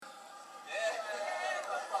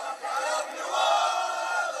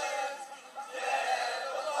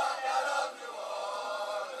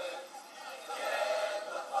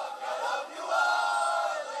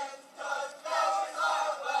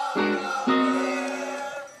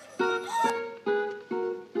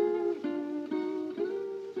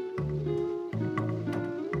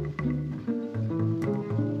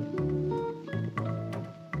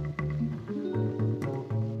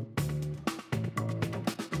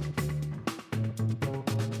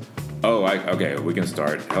Okay, we can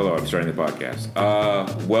start. Hello, I'm starting the podcast.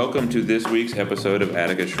 Welcome to this week's episode of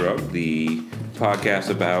Attica Shrugged, the podcast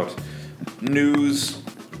about news,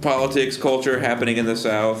 politics, culture happening in the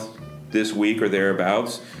South this week or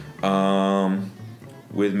thereabouts.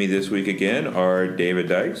 With me this week again are David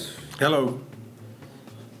Dykes. Hello.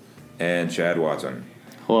 And Chad Watson.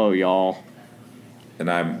 Hello, y'all. And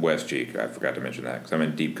I'm West Cheek. I forgot to mention that because I'm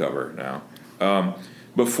in deep cover now.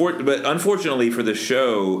 But unfortunately for the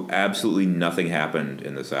show, absolutely nothing happened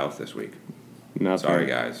in the South this week. Nothing. Sorry,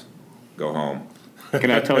 guys. Go home.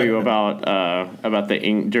 Can I tell you about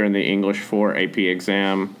during the English 4 AP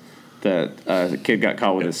exam that the kid got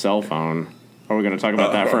caught with his cell phone? Are we going to talk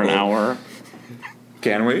about that for an hour?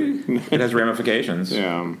 Can we? It has ramifications.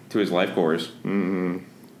 Yeah. To his life course. Mm-hmm.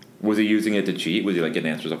 Was he using it to cheat? Was he like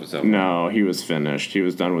getting answers off his cell phone? No, he was finished. He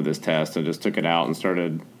was done with his test and just took it out and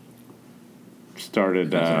started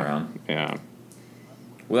around. Yeah.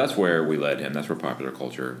 Well, that's where we led him. That's where popular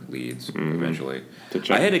culture leads eventually.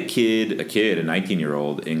 I had a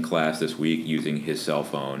 19-year-old in class this week using his cell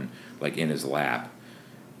phone like in his lap.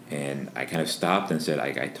 And I kind of stopped and said,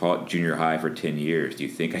 I taught junior high for 10 years. Do you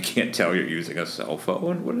think I can't tell you're using a cell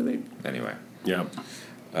phone? What are they? Anyway. Yeah.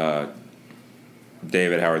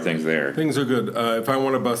 David, how are things there? Things are good. If I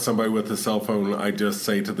want to bust somebody with a cell phone, I just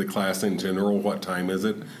say to the class in general, what time is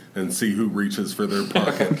it? And see who reaches for their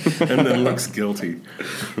pocket and then looks guilty.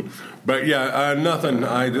 But yeah, nothing.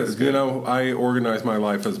 I organize my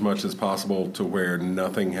life as much as possible to where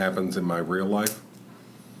nothing happens in my real life.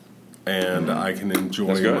 And I can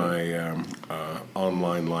enjoy my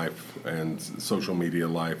online life and social media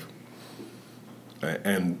life.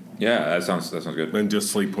 And yeah, that sounds good. And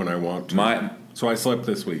just sleep when I want to. So I slept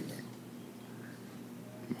this week.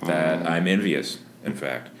 That I'm envious, in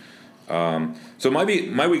fact. So my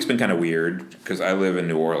week's been kind of weird because I live in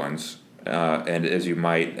New Orleans, and as you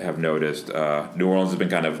might have noticed, New Orleans has been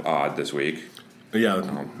kind of odd this week.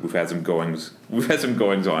 Yeah, we've had some goings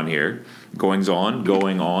on here, goings on. I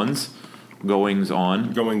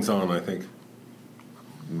think.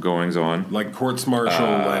 Goings on, like courts martial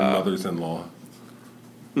and mothers-in-law.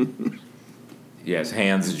 Yes,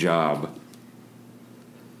 Hans' job.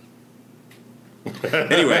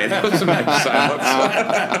 Anyway, that was some nice silence.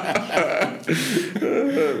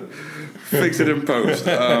 Fix it in post.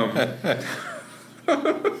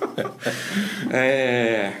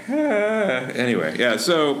 Anyway, yeah.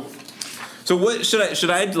 So what should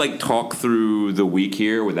I like talk through the week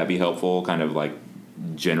here? Would that be helpful? Kind of like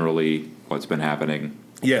generally what's been happening.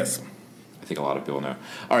 Yes, I think a lot of people know.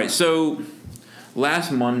 All right, so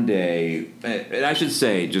last Monday, and I should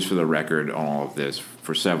say just for the record on all of this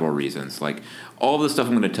for several reasons, like all the stuff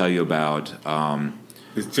I'm going to tell you about,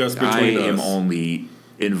 it's just between us. I am only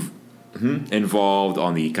involved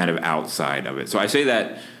on the kind of outside of it. So I say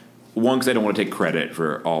that, one, because I don't want to take credit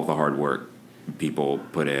for all the hard work people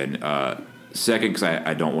put in. Second, because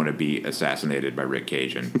I don't want to be assassinated by Rick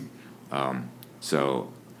Cajun.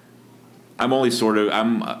 So I'm only sort of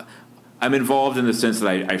I'm involved in the sense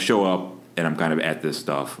that I show up and I'm kind of at this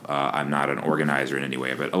stuff. I'm not an organizer in any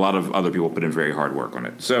way, but a lot of other people put in very hard work on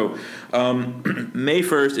it. So May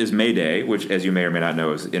 1st is May Day, which, as you may or may not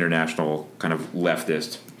know, is International kind of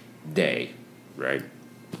Leftist Day, right?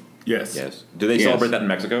 Yes. Yes. Do they celebrate that in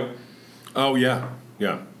Mexico? Oh, yeah.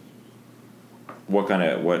 Yeah. What kind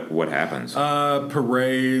of, what happens?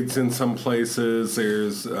 Parades in some places.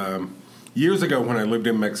 There's, years ago when I lived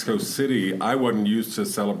in Mexico City, I wasn't used to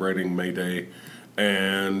celebrating May Day.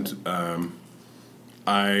 And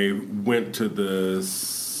I went to the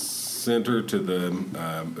center, to the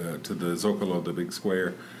Zocalo, the big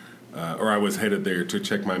square, or I was headed there to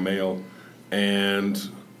check my mail,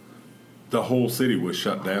 and the whole city was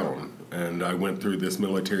shut down. And I went through this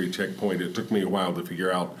military checkpoint. It took me a while to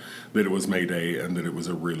figure out that it was May Day and that it was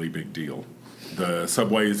a really big deal. The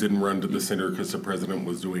subways didn't run to the center because the president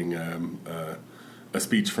was doing a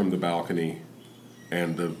speech from the balcony.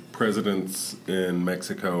 And the presidents in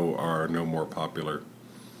Mexico are no more popular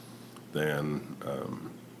than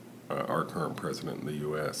our current president in the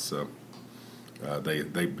U.S. So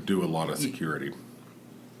they do a lot of security.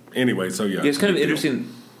 Anyway, so yeah. It's kind of interesting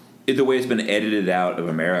the way it's been edited out of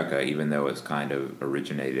America, even though it's kind of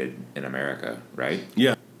originated in America, right?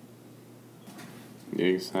 Yeah.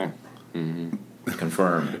 Exactly. Mm-hmm.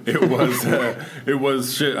 Confirmed. It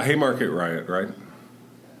was Haymarket riot, right?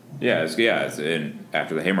 Yeah, it's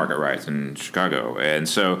after the Haymarket riots in Chicago. And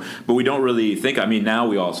so, but we don't really think, I mean, now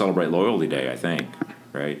we all celebrate Loyalty Day, I think,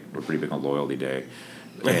 right? We're pretty big on Loyalty Day.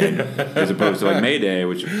 And as opposed to like May Day,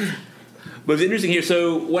 which, but it's interesting here.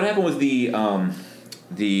 So what happened was the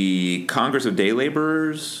Congress of Day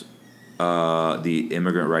Laborers the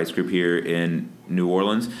immigrant rights group here in New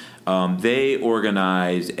Orleans, they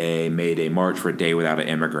organized a May Day march for a day without an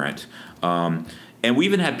immigrant. And we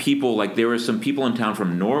even had people, like there were some people in town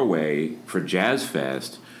from Norway for Jazz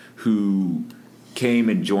Fest who came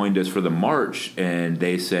and joined us for the march, and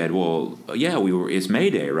they said, well, yeah, it's May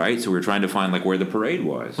Day, right? So we were trying to find like where the parade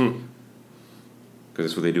was. Because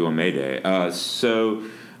that's what they do on May Day.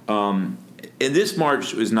 And this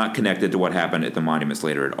march is not connected to what happened at the monuments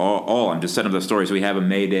later at all. I'm just setting up the story. So we have a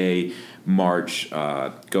May Day march,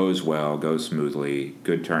 goes well, goes smoothly,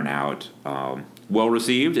 good turnout, well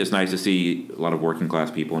received. It's nice to see a lot of working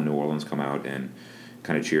class people in New Orleans come out and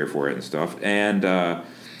kind of cheer for it and stuff. And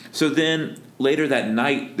so then later that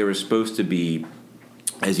night, there was supposed to be,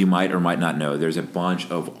 as you might or might not know, there's a bunch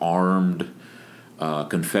of armed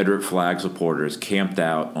Confederate flag supporters camped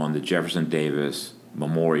out on the Jefferson Davis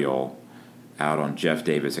Memorial out on Jeff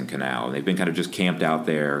Davis and Canal. And they've been kind of just camped out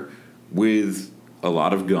there with a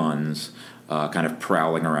lot of guns, kind of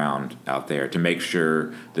prowling around out there to make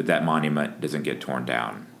sure that monument doesn't get torn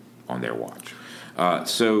down on their watch. I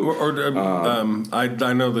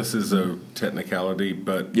know this is a technicality,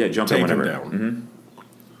 but yeah, jump taken whenever. down. Mm-hmm.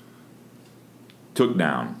 Took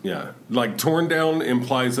down. Yeah, like torn down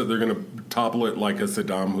implies that they're going to topple it like a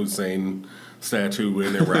Saddam Hussein statue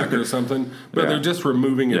in Iraq or something, but they're just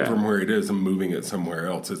removing it from where it is and moving it somewhere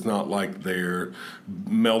else. It's not like they're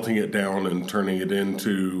melting it down and turning it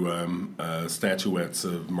into statuettes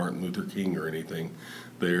of Martin Luther King or anything.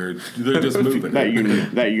 They're just moving that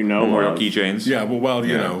you know memorial keychains. Yeah, well,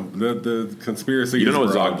 you know the conspiracy. You don't know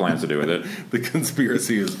what broad. Zog plans to do with it. The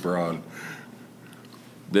conspiracy is broad.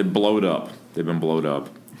 They've blowed up. They've been blowed up.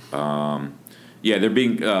 They're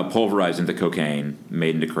being pulverized into cocaine,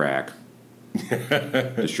 made into crack.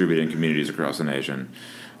 Distributed in communities across the nation.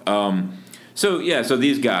 So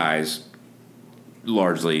these guys,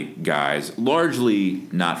 largely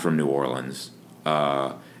not from New Orleans.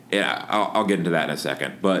 I'll get into that in a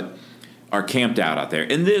second, but are camped out there.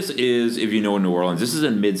 And this is, if you know New Orleans, this is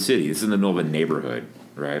in mid-city. This is in the middle of a neighborhood,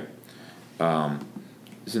 right?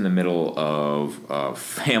 It's in the middle of a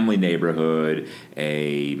family neighborhood,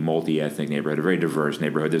 a multi-ethnic neighborhood, a very diverse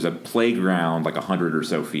neighborhood. There's a playground like 100 or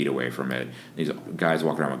so feet away from it. These guys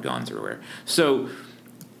walking around with guns everywhere. So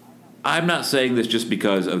I'm not saying this just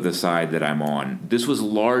because of the side that I'm on. This was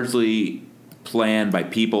largely planned by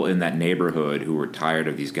people in that neighborhood who were tired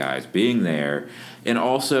of these guys being there, and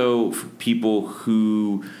also people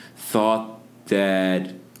who thought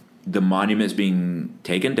that the monuments being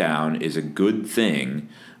taken down is a good thing,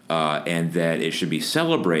 and that it should be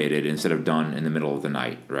celebrated instead of done in the middle of the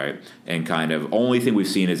night, right? And kind of only thing we've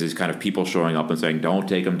seen is kind of people showing up and saying, don't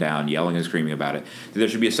take them down, yelling and screaming about it. There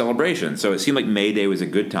should be a celebration. So it seemed like May Day was a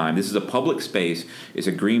good time. This is a public space. It's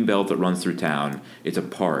a green belt that runs through town. It's a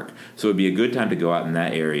park. So it would be a good time to go out in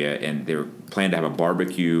that area, and they were planned to have a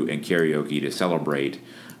barbecue and karaoke to celebrate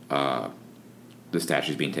the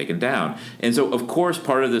statues being taken down. And so, of course,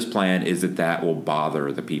 part of this plan is that will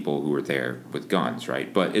bother the people who are there with guns,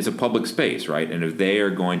 right? But it's a public space, right? And if they are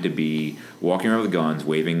going to be walking around with guns,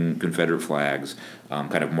 waving Confederate flags,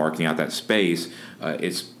 kind of marking out that space,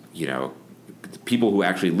 it's, people who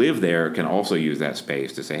actually live there can also use that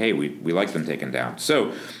space to say, hey, we like them taken down.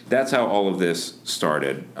 So that's how all of this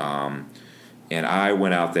started. And I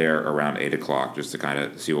went out there around 8 o'clock just to kind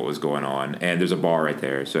of see what was going on. And there's a bar right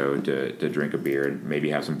there, so to drink a beer and maybe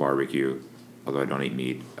have some barbecue, although I don't eat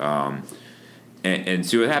meat, and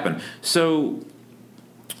see what happened. So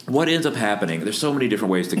what ends up happening, there's so many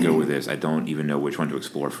different ways to go with this. I don't even know which one to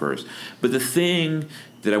explore first. But the thing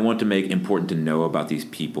that I want to make important to know about these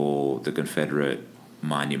people, the Confederate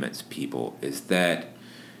monuments people, is that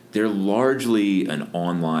they're largely an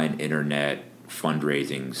online internet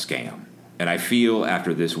fundraising scam. And I feel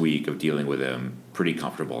after this week of dealing with them pretty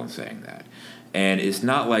comfortable in saying that. And it's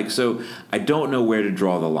not like, so I don't know where to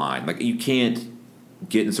draw the line. Like, you can't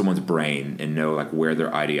get in someone's brain and know like where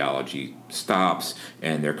their ideology stops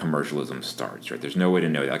and their commercialism starts, right? There's no way to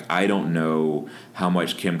know that. Like, I don't know how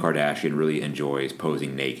much Kim Kardashian really enjoys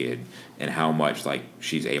posing naked and how much like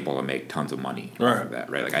she's able to make tons of money off of that,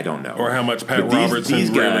 right? Like, I don't know. Or how much Pat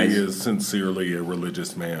Robertson really is sincerely a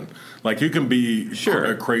religious man. Like, you can be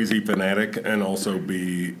a crazy fanatic and also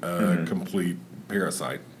be a complete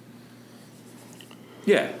parasite.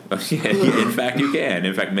 Yeah. In fact, you can.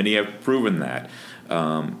 In fact, many have proven that.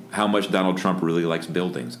 How much Donald Trump really likes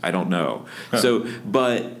buildings, I don't know. So,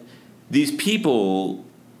 but these people,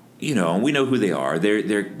 we know who they are.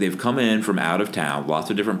 They've come in from out of town, lots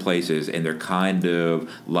of different places, and they're kind of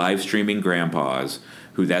live streaming grandpas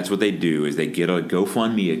who that's what they do is they get a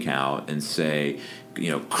GoFundMe account and say,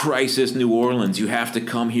 crisis New Orleans, you have to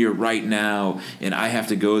come here right now, and I have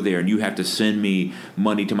to go there, and you have to send me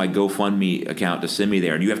money to my GoFundMe account to send me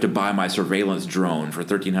there, and you have to buy my surveillance drone for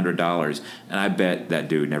 $1,300. And I bet that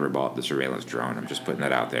dude never bought the surveillance drone. I'm just putting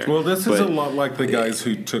that out there. Well, this is a lot like the guys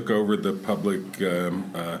who took over the public,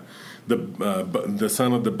 the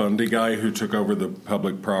son of the Bundy guy who took over the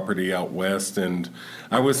public property out west. And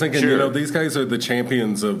I was thinking, Sure. these guys are the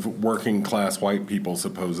champions of working class white people,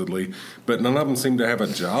 supposedly, but none of them seem to have a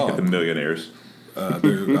job. The millionaires.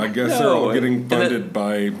 I guess they're all getting funded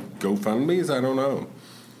by GoFundMes. I don't know.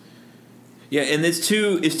 Yeah, and it's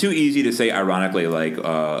too easy to say ironically, like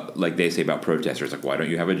they say about protesters, like, why don't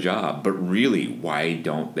you have a job? But really, why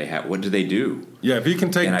don't they have? What do they do? Yeah, if you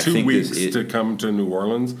can take And I 2 think weeks this- to come to New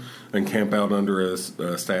Orleans and camp out under a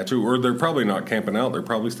statue, or they're probably not camping out; they're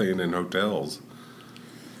probably staying in hotels.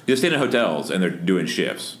 They're staying in hotels and they're doing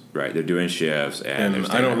shifts, right? They're doing shifts, and they're And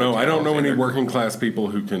staying I don't in know. I don't hotels, know and any they're- working class people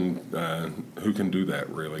who can do that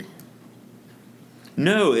really.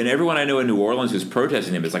 No, and everyone I know in New Orleans who's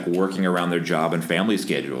protesting them is like working around their job and family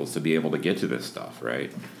schedules to be able to get to this stuff, right?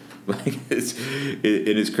 Like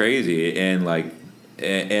it is crazy, and what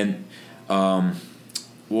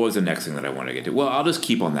was the next thing that I want to get to? Well, I'll just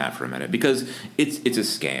keep on that for a minute because it's a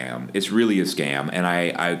scam. It's really a scam, and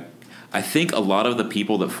I think a lot of the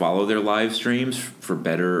people that follow their live streams, for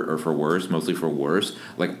better or for worse, mostly for worse,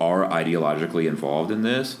 like are ideologically involved in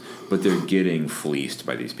this, but they're getting fleeced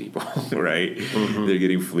by these people, right? Mm-hmm. They're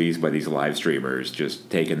getting fleeced by these live streamers just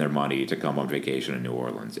taking their money to come on vacation in New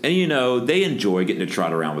Orleans. And, they enjoy getting to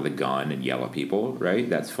trot around with a gun and yell at people, right?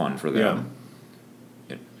 That's fun for them.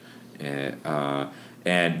 Yeah.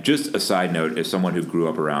 And just a side note, as someone who grew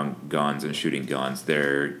up around guns and shooting guns,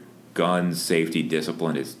 their gun safety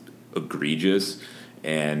discipline is egregious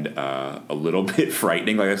and a little bit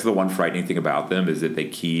frightening. Like, that's the one frightening thing about them, is that they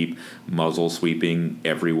keep muzzle sweeping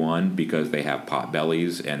everyone because they have pot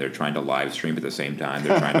bellies and they're trying to live stream at the same time.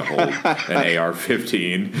 They're trying to hold an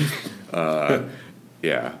AR-15.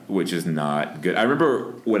 Yeah, which is not good. I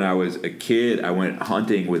remember when I was a kid, I went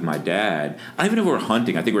hunting with my dad. I don't even know if we were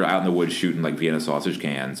hunting. I think we were out in the woods shooting like Vienna sausage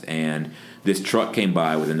cans, and this truck came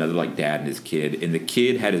by with another like dad and his kid, and the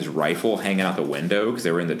kid had his rifle hanging out the window because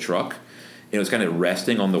they were in the truck. And it was kind of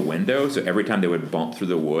resting on the window, so every time they would bump through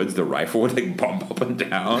the woods, the rifle would like bump up and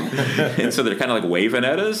down, and so they're kind of like waving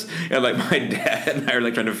at us, and like my dad and I are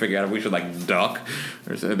like trying to figure out if we should like duck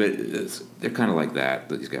or something. But they're kind of like that,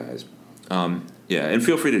 these guys. Yeah, and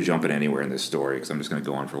feel free to jump in anywhere in this story because I'm just going to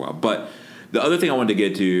go on for a while. But the other thing I wanted to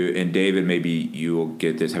get to, and David, maybe you will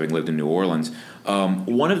get this having lived in New Orleans,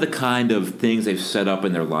 one of the kind of things they've set up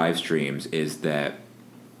in their live streams is that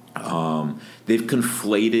they've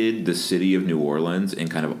conflated the city of New Orleans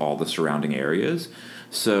and kind of all the surrounding areas.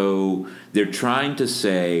 So they're trying to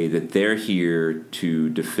say that they're here to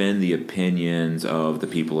defend the opinions of the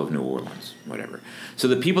people of New Orleans, whatever. So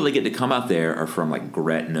the people that get to come out there are from like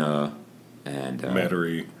Gretna and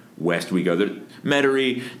Metairie. West we go. They're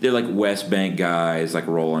Metairie. They're like West Bank guys, like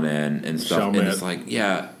rolling in and stuff. Chalmette. And it's like,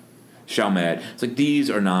 yeah, Chalmette. It's like, these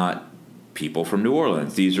are not people from New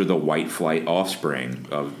Orleans. These are the white flight offspring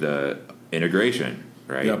of the integration,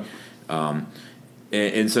 right? Yep.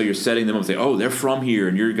 And so you're setting them up and say, oh, they're from here,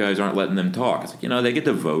 and your guys aren't letting them talk. It's like, they get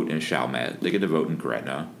to vote in Chalmette. They get to vote in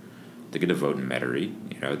Gretna. They get to vote in Metairie.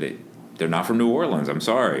 They're not from New Orleans. I'm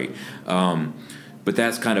sorry. But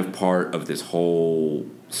that's kind of part of this whole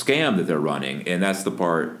scam that they're running, and that's the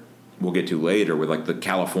part we'll get to later with like the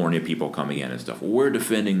California people coming in and stuff. We're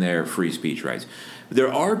defending their free speech rights.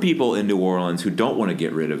 There are people in New Orleans who don't want to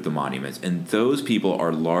get rid of the monuments, and those people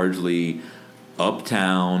are largely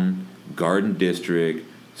uptown, Garden District,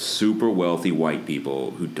 super wealthy white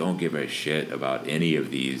people who don't give a shit about any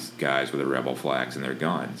of these guys with the rebel flags and their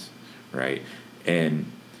guns, right? And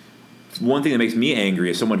one thing that makes me angry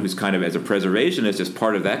as someone who's kind of, as a preservationist, as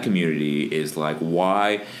part of that community, is like,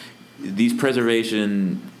 why these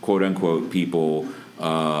preservation, quote unquote, people,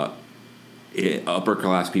 upper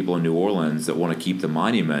class people in New Orleans that want to keep the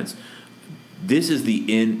monuments. This is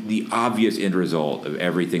the obvious end result of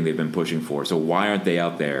everything they've been pushing for. So why aren't they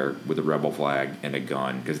out there with a rebel flag and a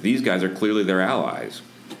gun? Because these guys are clearly their allies.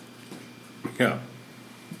 Yeah.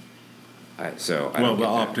 The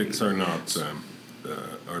optics are not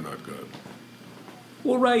good.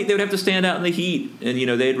 Well, right, they would have to stand out in the heat, and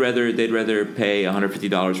they'd rather pay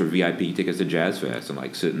 $150 for VIP tickets to Jazz Fest and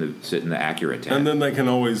like sit in the Acura tent. And then they can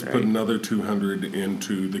always put another $200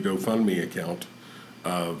 into the GoFundMe account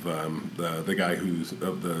of the guy who's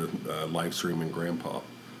of the live streaming grandpa.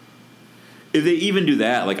 If they even do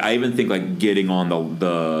that, like I even think like getting on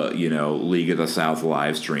the League of the South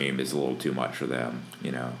live stream is a little too much for them.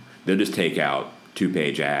 They'll just take out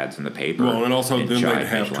 2-page ads in the paper. Well, and also then they'd giant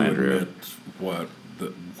have to Landry. admit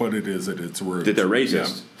what it is at its roots. That they're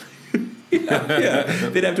racist. Yeah.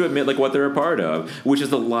 They'd have to admit like what they're a part of, which is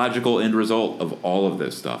the logical end result of all of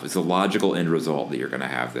this stuff. It's the logical end result that you're going to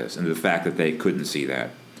have this, and the fact that they couldn't see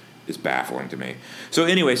that is baffling to me. So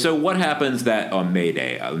anyway, so what happens that on May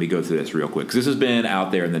Day? Let me go through this real quick because this has been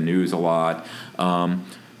out there in the news a lot.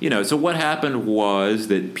 So what happened was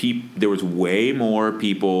that there was way more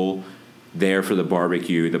people there for the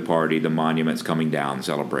barbecue, the party, the monuments coming down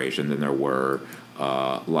celebration than there were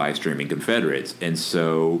live streaming Confederates, and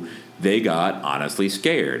so they got honestly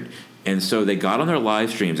scared. And so they got on their live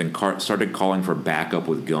streams and started calling for backup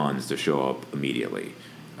with guns to show up immediately.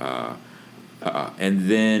 And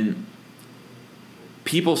then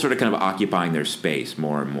people started kind of occupying their space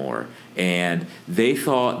more and more. And they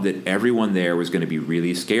thought that everyone there was going to be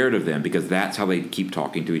really scared of them because that's how they keep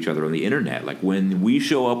talking to each other on the internet. Like, when we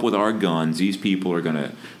show up with our guns, these people are going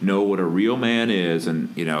to know what a real man is.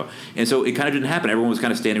 And, and so it kind of didn't happen. Everyone was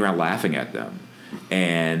kind of standing around laughing at them.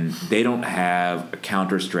 And they don't have a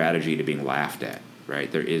counter strategy to being laughed at,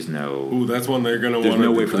 right? There is no... Ooh, that's one they're going to want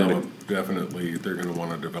no to way for them develop. Definitely, they're going to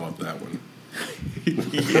want to develop that one.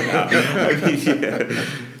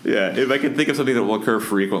 Yeah. If I can think of something that will occur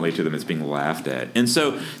frequently to them, it's being laughed at. And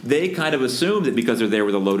so they kind of assume that because they're there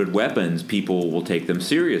with the loaded weapons, people will take them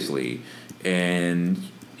seriously. And...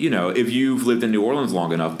 if you've lived in New Orleans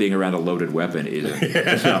long enough, being around a loaded weapon isn't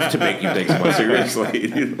enough to make you take someone seriously.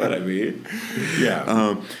 You know what I mean?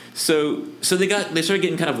 Yeah. So they started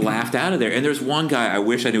getting kind of laughed out of there. And there's one guy, I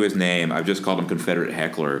wish I knew his name. I've just called him Confederate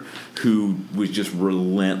Heckler, who was just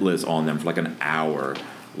relentless on them for like an hour,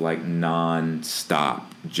 like nonstop,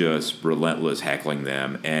 just relentless heckling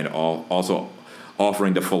them, and also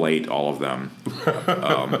offering to fillet all of them.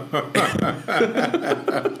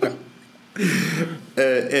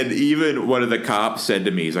 And even one of the cops said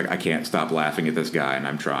to me, he's like, I can't stop laughing at this guy, and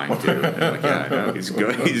I'm trying to. And I'm like, yeah, I know, he's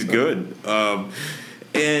good. He's good.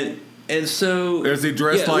 And so is he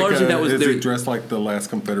dressed he dressed like the last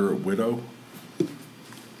Confederate widow?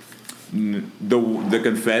 The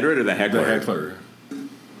Confederate or the heckler? The heckler.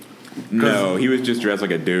 No, he was just dressed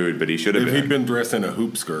like a dude, but he should have been. If he'd been dressed in a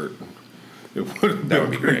hoop skirt, it would have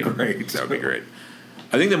been great. That would be great.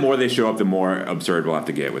 I think the more they show up, the more absurd we'll have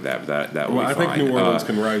to get with that. That will be fine. I think New Orleans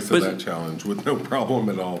can rise to that challenge with no problem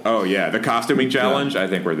at all. Oh yeah, the costuming challenge. Yeah. I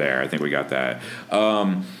think we're there. I think we got that.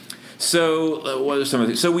 So what are some of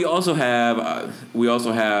the? So we also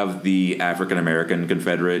have the African American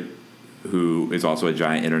Confederate, who is also a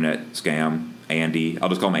giant internet scam. Andy, I'll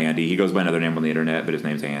just call him Andy. He goes by another name on the internet, but his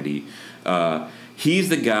name's Andy. He's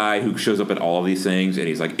the guy who shows up at all of these things, and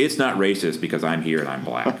he's like, "It's not racist because I'm here and I'm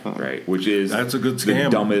black," right? Which is that's a good scam. The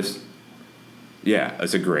dumbest. Yeah,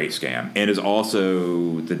 it's a great scam, and is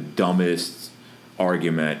also the dumbest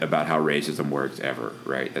argument about how racism works ever,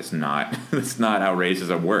 right? That's not how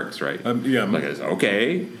racism works, right? Yeah, like it's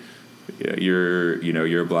okay.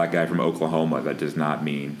 You're a black guy from Oklahoma. That does not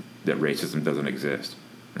mean that racism doesn't exist,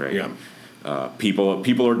 right? Yeah.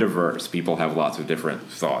 People are diverse. People have lots of different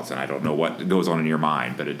thoughts, and I don't know what goes on in your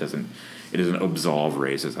mind, but it doesn't absolve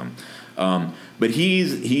racism. But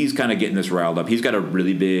he's kind of getting this riled up. He's got a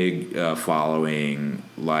really big following,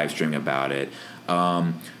 live streaming about it.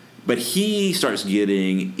 But he starts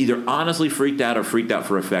getting either honestly freaked out or freaked out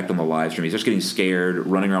for effect on the live stream. He starts getting scared,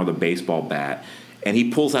 running around with a baseball bat, and he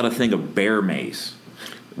pulls out a thing of bear mace,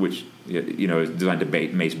 which is designed to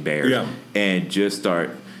mace bears, and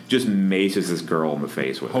just maces this girl in the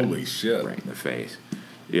face with it. Holy shit. Right in the face.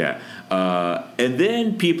 Yeah. And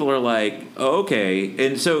then people are like, oh, okay.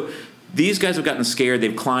 And so these guys have gotten scared.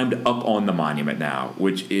 They've climbed up on the monument now,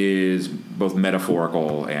 which is both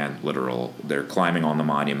metaphorical and literal. They're climbing on the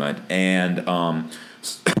monument. And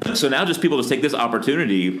so now people just take this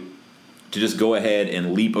opportunity to just go ahead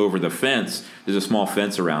and leap over the fence. There's a small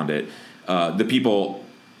fence around it. The people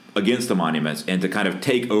against the monuments, and to kind of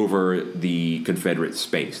take over the Confederate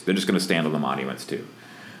space. They're just going to stand on the monuments too.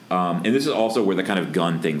 And this is also where the kind of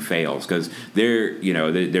gun thing fails, because they're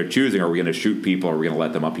choosing, are we going to shoot people or are we going to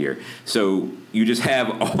let them up here? So you just have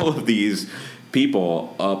all of these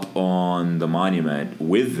people up on the monument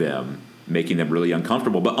with them, making them really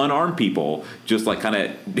uncomfortable, but unarmed people just like kind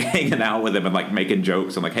of hanging out with them and like making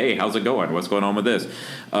jokes and like, hey, how's it going? What's going on with this?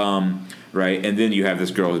 Right? And then you have this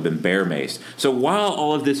girl who's been bear maced. So while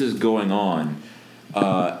all of this is going on,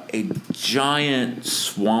 a giant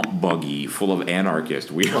swamp buggy full of anarchists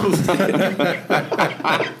wheels in.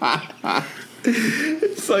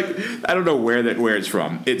 It's like, I don't know where it's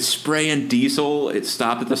from. It's spraying diesel. It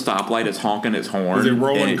stopped at the stoplight. It's honking its horn. Is it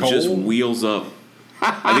rolling and it coal? just wheels up.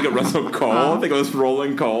 I think it runs on coal. I think it was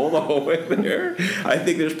rolling coal the whole way there. I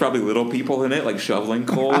think there's probably little people in it, like shoveling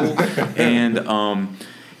coal. And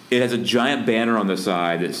it has a giant banner on the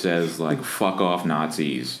side that says, like, fuck off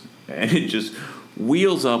Nazis. And it just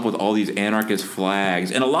wheels up with all these anarchist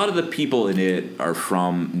flags. And a lot of the people in it are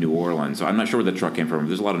from New Orleans. So I'm not sure where the truck came from.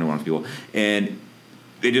 There's a lot of New Orleans people. And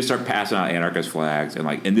they just start passing out anarchist flags,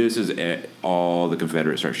 and this is it, all the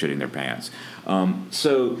Confederates start shitting their pants.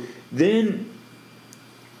 So then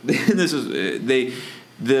this is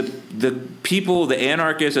the people, the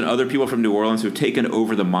anarchists and other people from New Orleans who've taken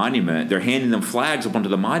over the monument. They're handing them flags up onto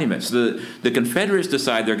the monument. So the Confederates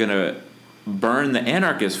decide they're going to burn the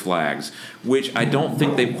anarchist flags, which I don't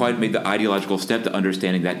think they've quite made the ideological step to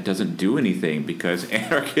understanding that doesn't do anything, because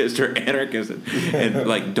anarchists are anarchists and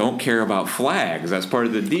like don't care about flags. That's part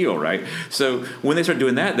of the deal, right? So when they start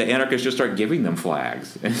doing that, the anarchists just start giving them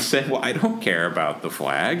flags and saying, well, I don't care about the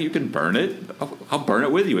flag. You can burn it. I'll burn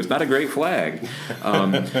it with you. It's not a great flag.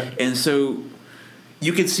 And so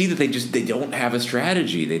you can see that they don't have a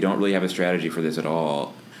strategy. They don't really have a strategy for this at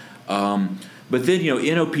all. But then,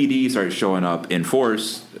 NOPD started showing up in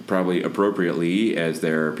force, probably appropriately, as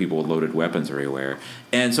there are people with loaded weapons everywhere.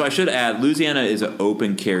 And so I should add, Louisiana is an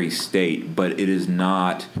open carry state, but it is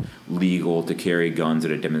not legal to carry guns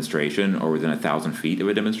at a demonstration or within 1,000 feet of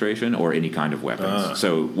a demonstration or any kind of weapons.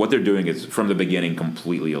 So what they're doing is, from the beginning,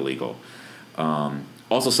 completely illegal.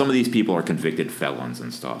 Also, some of these people are convicted felons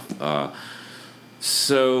and stuff.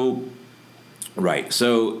 Right,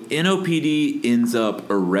 so NOPD ends up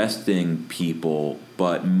arresting people,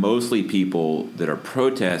 but mostly people that are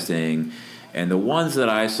protesting, and the ones that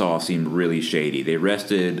I saw seemed really shady. They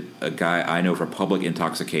arrested a guy I know for public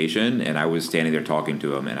intoxication, and I was standing there talking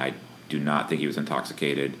to him, and I do not think he was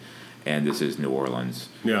intoxicated, and this is New Orleans.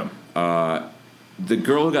 Yeah. The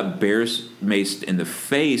girl who got bear maced in the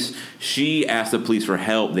face, she asked the police for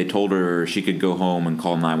help. They told her she could go home and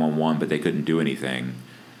call 911, but they couldn't do anything.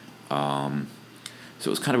 So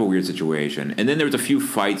it was kind of a weird situation. And then there was a few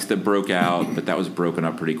fights that broke out, but that was broken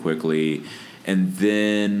up pretty quickly. And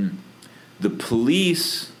then the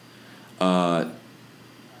police decided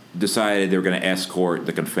they were going to escort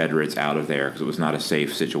the Confederates out of there because it was not a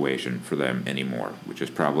safe situation for them anymore, which is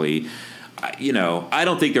probably, I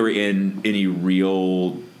don't think they were in any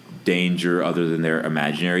real danger other than their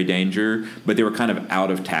imaginary danger, but they were kind of out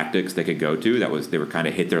of tactics they could go to. They were kind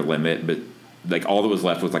of hit their limit, but like all that was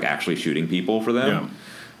left was like actually shooting people for them,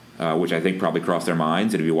 which I think probably crossed their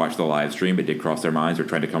minds. And if you watch the live stream, it did cross their minds. They're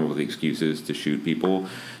trying to come up with excuses to shoot people.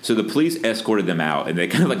 So the police escorted them out, and they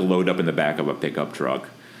kind of like load up in the back of a pickup truck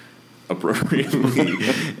appropriately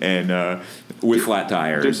and with flat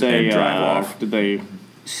tires and drive off. Did they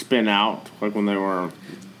spin out like when they were?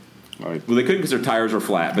 Like, well, they couldn't because their tires were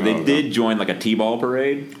flat, but they did join like a T-ball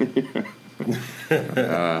parade.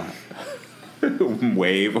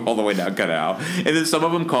 Wave all the way down Canal. And then some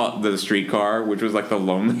of them caught the streetcar, which was like the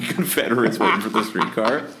lonely Confederates waiting for the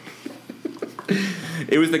streetcar.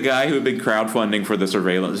 It was the guy who had been crowdfunding for the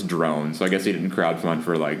surveillance drone, so I guess he didn't crowdfund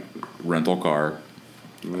for like rental car.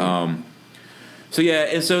 So yeah,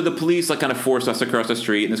 and so the police like kind of forced us across the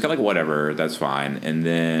street, and it's kind of like whatever, that's fine. And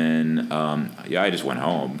then I just went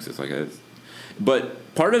home because it's like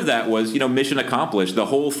but part of that was mission accomplished. The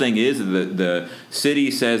whole thing is that the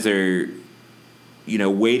city says they're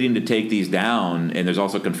waiting to take these down, and there's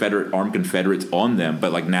also armed Confederates on them,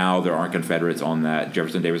 but like now there aren't Confederates on that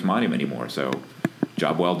Jefferson Davis monument anymore. So,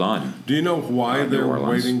 job well done. Do you know why they're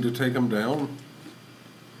waiting to take them down?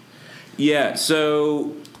 Yeah,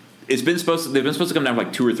 so they've been supposed to come down for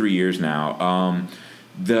like 2 or 3 years now.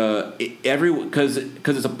 Because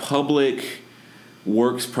it's a public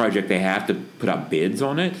works project, they have to put out bids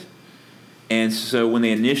on it. And so when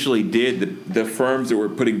they initially did, the firms that were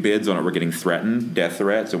putting bids on it were getting threatened, death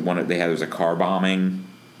threats. And there was a car bombing.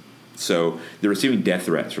 So they're receiving death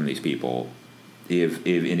threats from these people if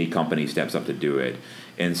any company steps up to do it.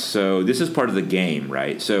 And so this is part of the game,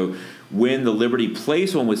 right? So when the Liberty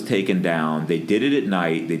Place one was taken down, they did it at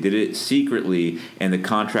night, they did it secretly, and the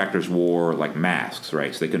contractors wore like masks,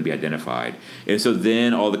 right? So they couldn't be identified. And so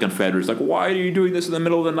then all the Confederates like, why are you doing this in the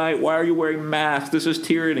middle of the night? Why are you wearing masks? This is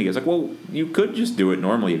tyranny. It's like, well, you could just do it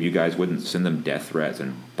normally if you guys wouldn't send them death threats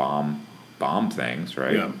and bomb things,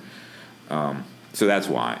 right? Yeah. So that's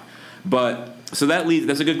why. But so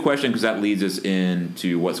that's a good question, because that leads us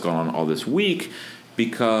into what's going on all this week.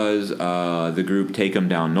 Because the group Take 'Em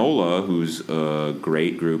Down NOLA, who's a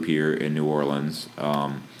great group here in New Orleans,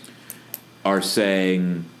 are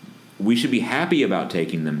saying we should be happy about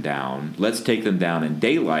taking them down. Let's take them down in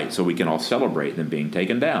daylight so we can all celebrate them being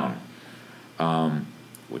taken down,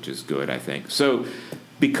 which is good, I think. So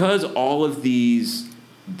because all of these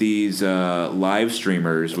these live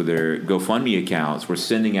streamers with their GoFundMe accounts were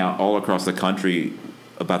sending out all across the country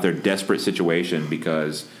about their desperate situation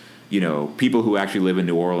because, people who actually live in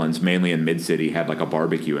New Orleans, mainly in Mid-City, had like a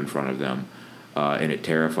barbecue in front of them, and it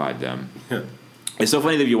terrified them. It's so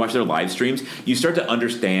funny that if you watch their live streams, you start to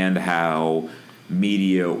understand how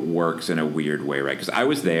media works in a weird way, right? Because I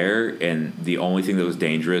was there, and the only thing that was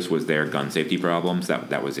dangerous was their gun safety problems.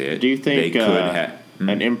 That was it. Do you think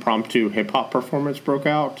an impromptu hip-hop performance broke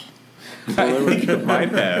out? Might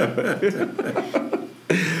have.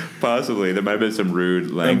 Possibly. There might have been some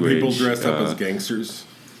rude language. And people dressed up as gangsters.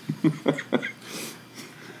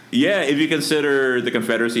 Yeah, if you consider the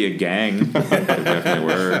Confederacy a gang, they definitely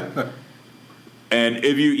were. And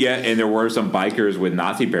and there were some bikers with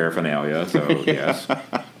Nazi paraphernalia, so yes.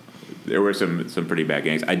 There were some pretty bad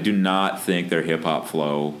gangs. I do not think their hip-hop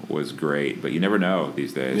flow was great, but you never know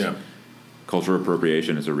these days. Yeah. Cultural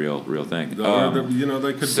appropriation is a real thing. They could be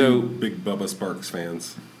big Bubba Sparks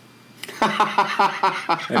fans.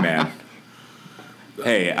 Hey, man.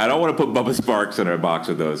 Hey, I don't want to put Bubba Sparks in a box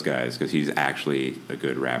with those guys because he's actually a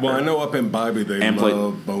good rapper. Well, I know up in Bobby they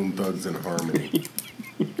love Bone Thugs and Harmony.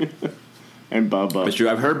 And Bubba. It's true.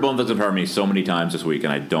 I've heard Bone Thugs and Harmony so many times this week,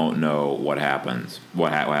 and I don't know what happens.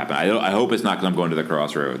 What happened? I hope it's not because I'm going to the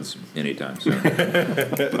Crossroads anytime soon.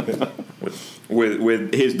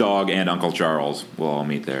 with his dog and Uncle Charles, we'll all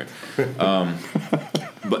meet there. But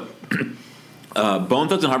Bone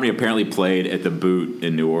Thugs and Harmony apparently played at the Boot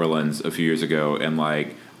in New Orleans a few years ago, and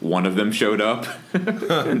one of them showed up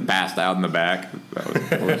and passed out in the back.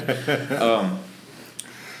 That was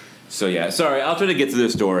So yeah, sorry. I'll try to get to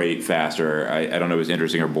this story faster. I don't know if it's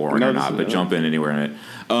interesting or boring or not, but jump in anywhere in it.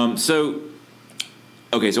 So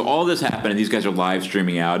all this happened, and these guys are live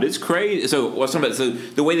streaming out. It's crazy. So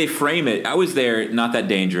the way they frame it, I was there, not that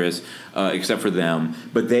dangerous, except for them,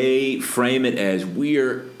 but they frame it as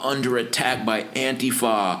we're under attack by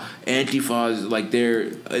Antifa. Antifa is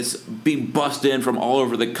it's being bussed in from all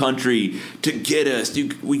over the country to get us. You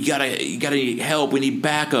gotta need help. We need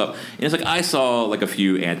backup. And it's like I saw a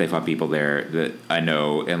few Antifa people there that I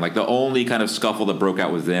know, and the only kind of scuffle that broke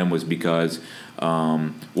out with them was because.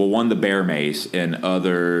 One, the bear mace, and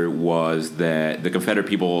other was that the Confederate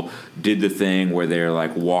people did the thing where they're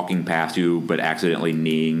walking past you but accidentally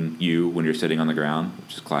kneeing you when you're sitting on the ground,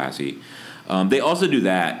 which is classy. They also do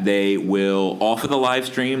that. They will, off of the live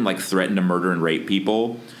stream, threaten to murder and rape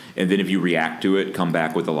people, and then if you react to it, come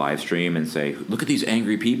back with the live stream and say, look at these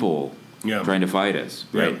angry people trying to fight us.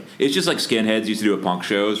 Right? Yeah. It's just like skinheads used to do at punk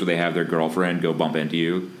shows where they have their girlfriend go bump into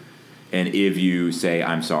you. And if you say,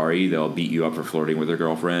 I'm sorry, they'll beat you up for flirting with their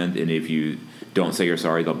girlfriend. And if you don't say you're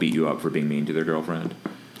sorry, they'll beat you up for being mean to their girlfriend.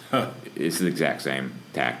 Huh. It's the exact same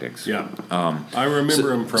tactics. Yeah. I remember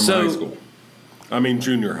them from high school. I mean,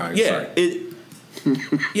 junior high. Yeah. It's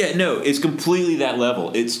completely that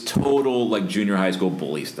level. It's total, junior high school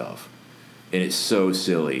bully stuff. And it's so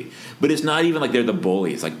silly. But it's not even they're the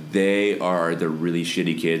bullies. They are the really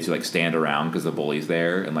shitty kids who, stand around because the bully's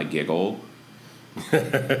there and, giggle.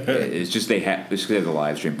 It's just they have the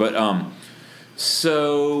live stream, but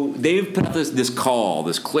so they've put out this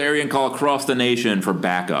clarion call across the nation for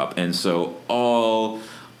backup, and so all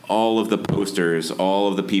of the posters, all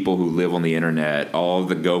of the people who live on the internet, all of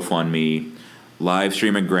the GoFundMe, live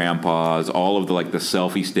streaming grandpas, all of the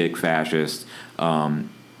selfie stick fascists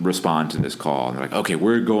respond to this call, and they're okay,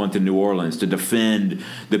 we're going to New Orleans to defend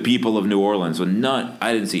the people of New Orleans. Well,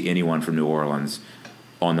 I didn't see anyone from New Orleans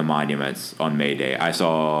on the monuments on May Day. I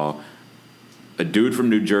saw a dude from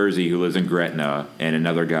New Jersey who lives in Gretna and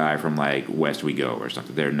another guy from West We Go or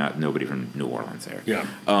something. They're nobody from New Orleans there. Yeah.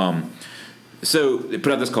 So they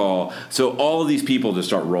put out this call. So all of these people just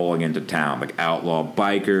start rolling into town, outlaw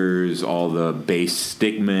bikers, all the base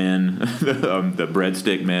stickmen, the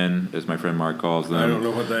breadstick men, as my friend Mark calls them. I don't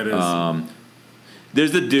know what that is.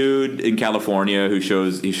 There's the dude in California who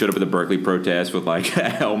showed up at the Berkeley protest with a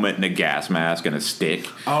helmet and a gas mask and a stick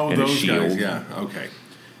and a shield. Guys, yeah, okay.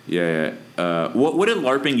 Yeah. What did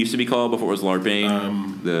LARPing used to be called before it was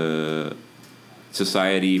LARPing? The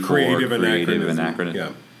Society for Creative Anachronism.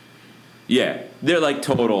 Yeah. Yeah, they're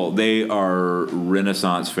total. They are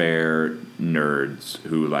Renaissance fair nerds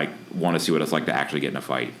who want to see what it's like to actually get in a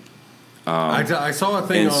fight. I saw a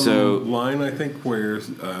thing online, I think, where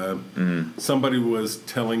somebody was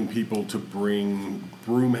telling people to bring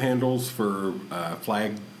broom handles for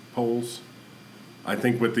flag poles. I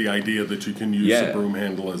think with the idea that you can use a broom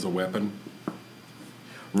handle as a weapon.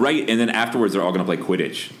 Right, and then afterwards they're all going to play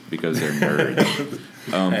Quidditch because they're nerds.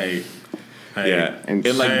 Hey. Yeah, and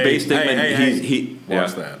base statement. He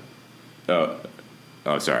watch that. Oh,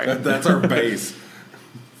 sorry. That's our base.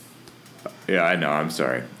 Yeah, I know. I'm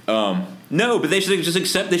sorry. No, but they should just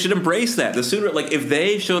accept. They should embrace that. The sooner, like, if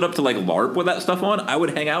they showed up to like LARP with that stuff on, I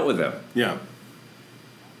would hang out with them. Yeah.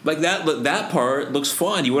 Like that part looks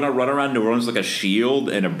fun. You want to run around New Orleans like a shield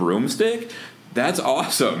and a broomstick? That's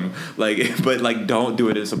awesome. Like, but like, don't do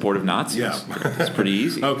it in support of Nazis. Yeah, it's pretty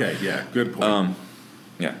easy. Okay. Yeah. Good point.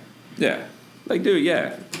 Yeah. Like, dude,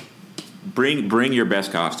 yeah. Bring your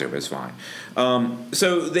best costume. It's fine.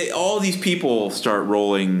 So all these people start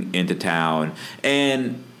rolling into town,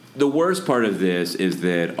 and the worst part of this is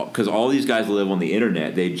that because all these guys live on the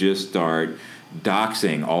internet, they just start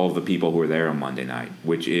doxing all of the people who were there on Monday night,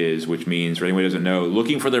 which means, for anyone who doesn't know,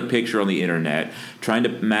 looking for their picture on the internet, trying to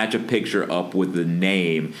match a picture up with the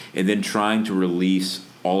name, and then trying to release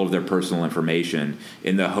all of their personal information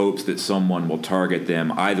in the hopes that someone will target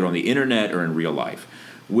them either on the internet or in real life,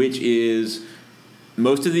 which is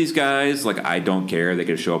most of these guys, like, I don't care. They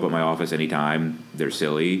can show up at my office anytime. They're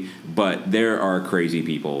silly. But there are crazy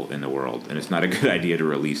people in the world, and it's not a good idea to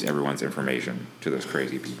release everyone's information to those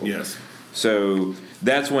crazy people. Yes. So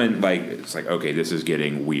that's when, like, it's like, okay, this is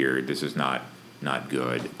getting weird. This is not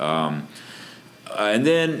good. And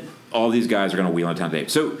then all these guys are going to wheel into town.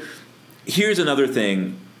 So here's another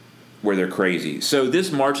thing where they're crazy. So this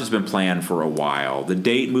march has been planned for a while. The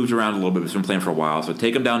date moves around a little bit, but it's been planned for a while. So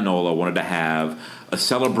Take 'Em Down NOLA wanted to have a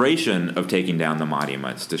celebration of taking down the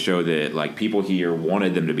monuments to show that, like, people here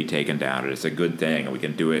wanted them to be taken down, and it's a good thing, and we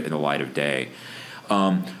can do it in the light of day.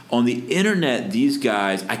 On the internet, these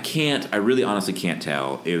guys, I really honestly can't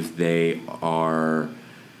tell if they are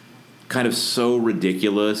kind of so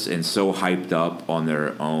ridiculous and so hyped up on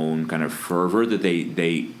their own kind of fervor that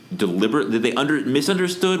they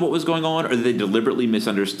misunderstood what was going on, or that they deliberately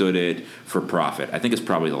misunderstood it for profit. I think it's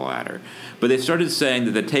probably the latter. But they started saying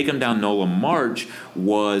that the Take 'Em Down NOLA march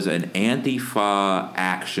was an Antifa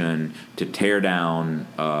action to tear down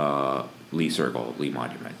Lee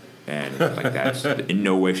Monument. And like, that's in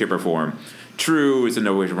no way, shape, or form true. It's in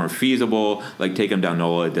no way, shape, or form feasible. Like, Take 'Em Down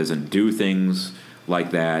NOLA doesn't do things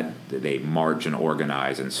like that. They march and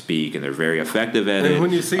organize and speak, and they're very effective at it. And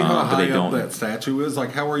when you see how high up that statue is,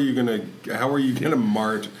 like, how are you gonna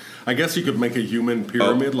march? I guess you could make a human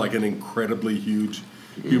pyramid, like an incredibly huge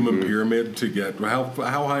human pyramid to get how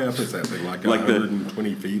high up is that thing? Like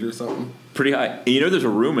 120 feet or something? Pretty high. And you know, there's a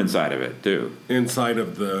room inside of it too. Inside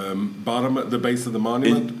of the the base of the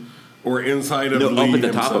monument, or inside of Lee up at the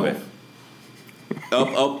himself? top of it.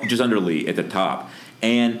 Up just under Lee at the top.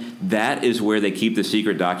 And that is where they keep the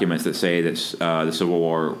secret documents that say that the Civil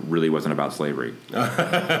War really wasn't about slavery. That's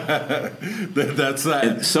that.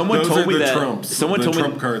 And someone told me that. Trumps, someone the told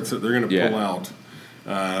Trump me cards that they're going to pull out.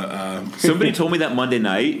 Somebody told me that Monday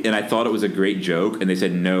night, and I thought it was a great joke. And they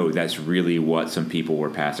said, no, that's really what some people were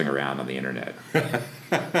passing around on the internet.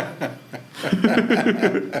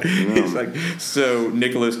 It's like, so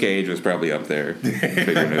Nicolas Cage was probably up there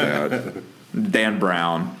figuring it out. Dan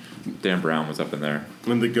Brown was up in there.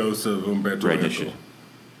 And the ghost of Umberto Eco.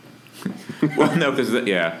 Well, no, because,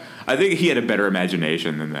 I think he had a better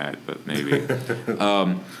imagination than that, but maybe.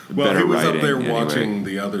 Well, he was up there watching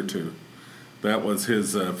the other two. That was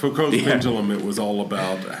his Foucault's Pendulum. It was all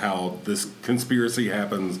about how this conspiracy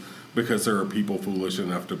happens because there are people foolish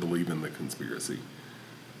enough to believe in the conspiracy.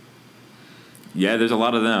 Yeah, there's a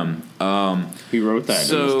lot of them. He wrote that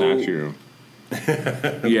in the statue.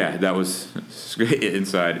 Yeah, that was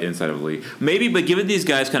inside of Lee. Maybe, but given these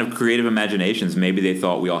guys' kind of creative imaginations, maybe they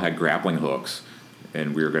thought we all had grappling hooks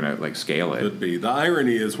and we were going to, like, scale it. Could be. The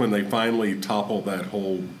irony is when they finally topple that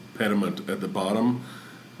whole pediment at the bottom,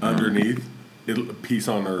 underneath, peace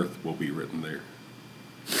on earth will be written there.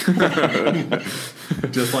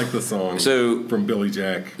 Just like the song from Billy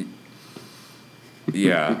Jack.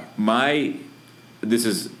 Yeah. This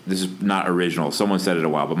is not original. Someone said it a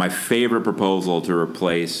while, but my favorite proposal to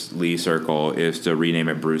replace Lee Circle is to rename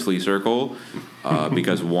it Bruce Lee Circle,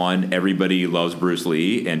 because one, everybody loves Bruce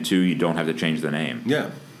Lee, and two, you don't have to change the name.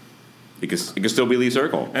 Yeah, it can still be Lee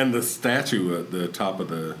Circle. And the statue at the top of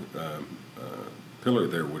the pillar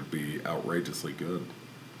there would be outrageously good.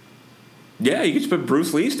 Yeah, you could just put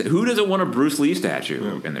Bruce Lee. Who doesn't want a Bruce Lee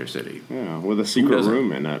statue in their city? Yeah, with a secret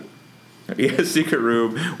room in it. Yeah, a secret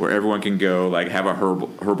room where everyone can go, like, have a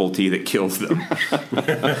herbal tea that kills them.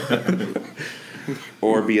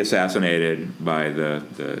 Or be assassinated by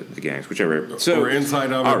the gangs, whichever. Or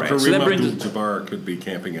inside of it, Kareem Abdul-Jabbar could be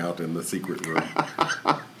camping out in the secret room.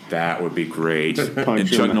 That would be great. And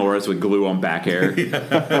Chuck Norris with glue on back hair.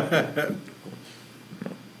 That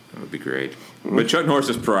would be great. But Chuck Norris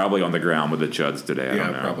is probably on the ground with the Chuds today. I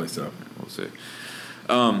don't know. Probably so. We'll see.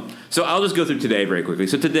 So I'll just go through today very quickly.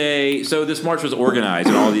 So this march was organized,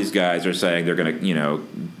 and all these guys are saying they're going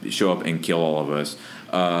to, show up and kill all of us.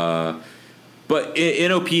 But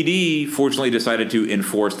NOPD fortunately decided to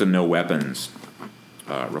enforce the no weapons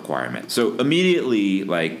requirement. So immediately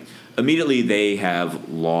they have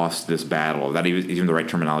lost this battle. That even the right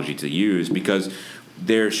terminology to use, because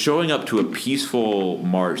they're showing up to a peaceful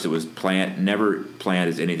march that was never planned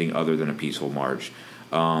as anything other than a peaceful march.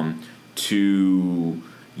 To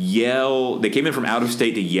yell, they came in from out of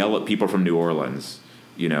state to yell at people from New Orleans,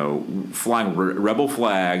 flying rebel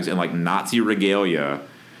flags and like Nazi regalia,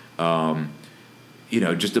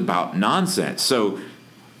 just about nonsense. So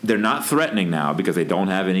they're not threatening now because they don't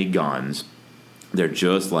have any guns. They're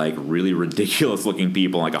just like really ridiculous looking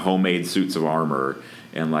people in like a homemade suits of armor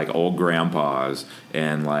and like old grandpas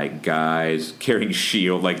and like guys carrying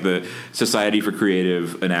shield, like the Society for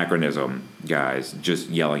Creative Anachronism guys just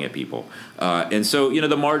yelling at people. And so,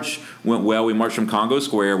 the march went well. We marched from Congo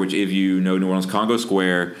Square, which if you know New Orleans, Congo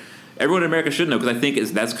Square, everyone in America should know, because I think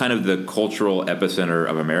that's kind of the cultural epicenter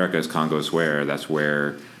of America is Congo Square. That's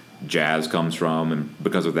where jazz comes from, and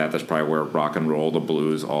because of that, that's probably where rock and roll, the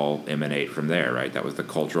blues, all emanate from there, right? That was the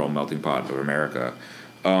cultural melting pot of America.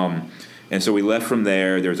 And so we left from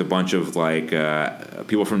there. There's a bunch of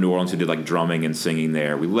people from New Orleans who did like drumming and singing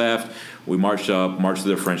there. We left. We marched to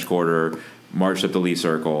the French Quarter, marched up the Lee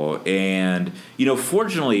Circle, and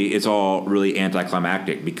fortunately, it's all really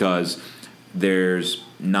anticlimactic because there's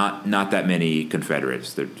not that many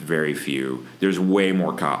Confederates. There's very few. There's way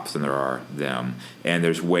more cops than there are them, and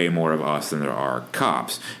there's way more of us than there are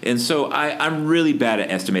cops. And so I'm really bad at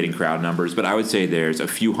estimating crowd numbers, but I would say there's a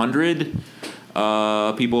few hundred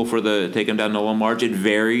people for the Take 'Em Down NOLA march. It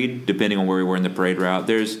varied depending on where we were in the parade route.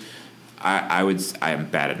 I am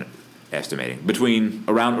bad at estimating, between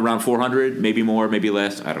around 400, maybe more, maybe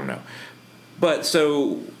less. I don't know. But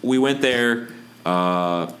so we went there.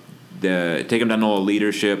 The Take 'Em Down NOLA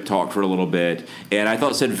leadership talked for a little bit, and I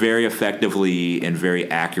thought said very effectively and very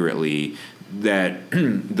accurately that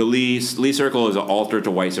the Lee Circle is an altar to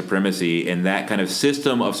white supremacy, and that kind of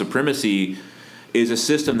system of supremacy is a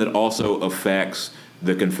system that also affects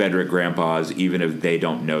the Confederate grandpas, even if they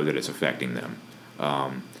don't know that it's affecting them.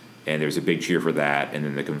 And there's a big cheer for that, and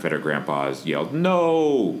then the Confederate grandpas yelled,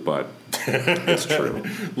 "No!" But it's true.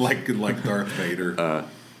 like Darth Vader.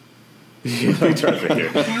 Like Darth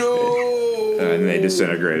Vader. No! And they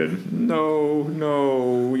disintegrated.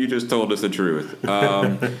 No, you just told us the truth.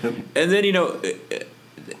 And then,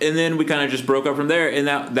 and then we kind of just broke up from there, and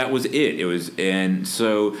that was it. And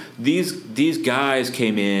so these guys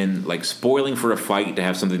came in like spoiling for a fight to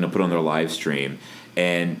have something to put on their live stream,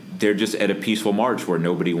 and they're just at a peaceful march where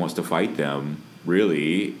nobody wants to fight them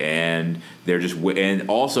really, and they're just and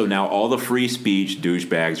also now all the free speech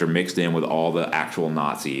douchebags are mixed in with all the actual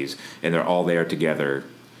Nazis, and they're all there together.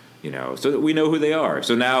 So that we know who they are.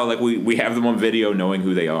 So now, like we have them on video, knowing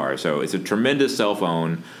who they are. So it's a tremendous cell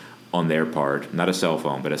phone on their part, not a cell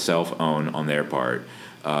phone, but a cell phone on their part,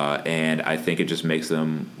 and I think it just makes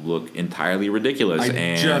them look entirely ridiculous.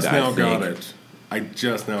 I just now got it.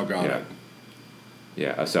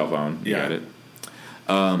 Yeah, a cell phone. You Yeah. got it.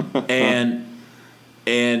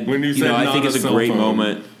 And When you said I think not it's a cell great phone,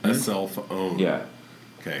 moment. a cell phone. Yeah.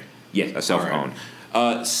 Okay. Yes, a cell All phone.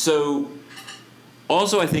 right. So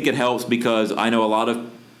also I think it helps because I know a lot of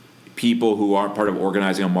people who aren't part of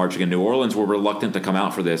organizing a marching in New Orleans were reluctant to come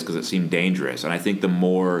out for this because it seemed dangerous. And I think the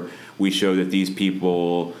more we show that these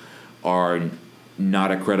people are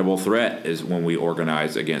not a credible threat is when we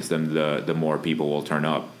organize against them, the more people will turn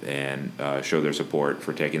up and show their support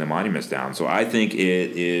for taking the monuments down. So I think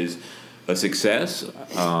it is a success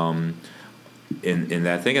in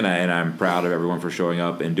that thing, and I'm proud of everyone for showing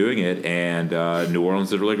up and doing it. And New Orleans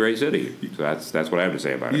is a really great city. So that's what I have to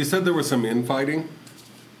say about it. You said there was some infighting?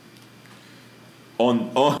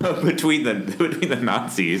 On between the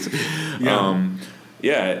Nazis.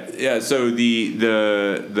 Yeah. So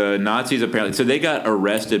the Nazis apparently, so they got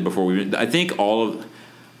arrested before we. I think all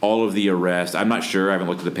of the arrests. I'm not sure. I haven't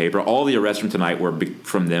looked at the paper. All the arrests from tonight were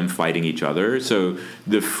from them fighting each other. So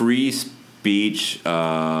the free speech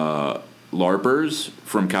LARPers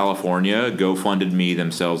from California GoFunded me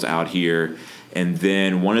themselves out here, and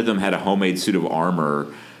then one of them had a homemade suit of armor.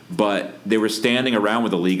 But they were standing around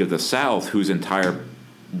with the League of the South, whose entire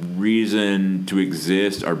reason to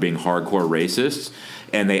exist are being hardcore racists.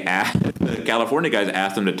 And the California guys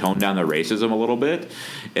asked them to tone down their racism a little bit.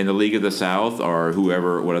 And the League of the South, or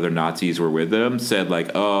what other Nazis were with them, said,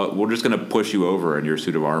 like, we're just going to push you over in your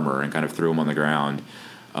suit of armor, and kind of threw them on the ground.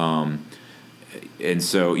 And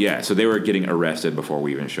so they were getting arrested before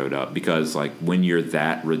we even showed up because like when you're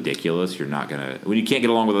that ridiculous, you're not gonna. When you can't get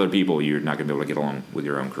along with other people, you're not gonna be able to get along with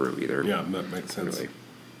your own crew either. Yeah, that makes sense. Really.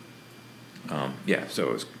 So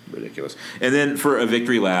it was ridiculous. And then for a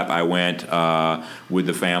victory lap, I went with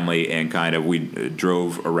the family and we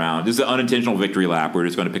drove around. This is an unintentional victory lap. We were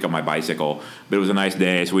just going to pick up my bicycle, but it was a nice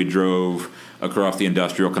day, so we drove across the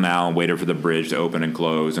industrial canal and waited for the bridge to open and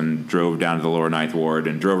close and drove down to the lower Ninth Ward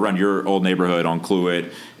and drove around your old neighborhood on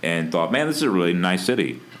Cluett and thought, man, this is a really nice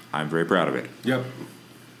city. I'm very proud of it. Yep.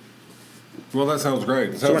 Well, that sounds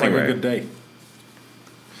great. Sounds like a good day.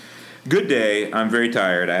 Good day. I'm very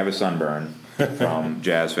tired. I have a sunburn from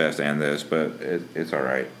Jazz Fest and this, but it's all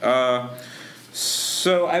right.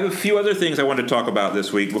 So I have a few other things I wanted to talk about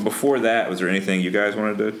this week, but before that, was there anything you guys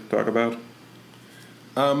wanted to talk about?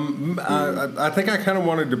 I think I kind of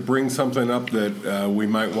wanted to bring something up that we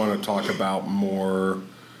might want to talk about more.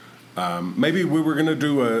 Maybe we were going to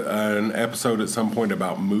do an episode at some point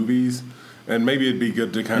about movies. And maybe it'd be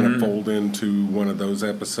good to kind of fold into one of those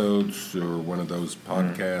episodes or one of those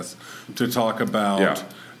podcasts to talk about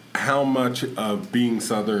how much of being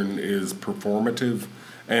Southern is performative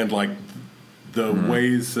and like the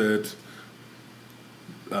ways that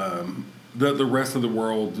the rest of the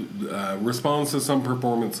world responds to some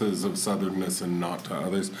performances of Southernness and not to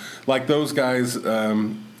others. Like those guys,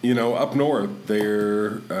 up north,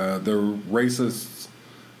 they're racists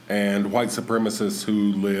and white supremacists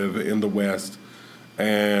who live in the West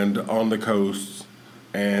and on the coasts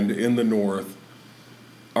and in the North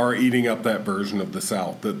are eating up that version of the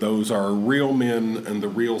South, that those are real men in the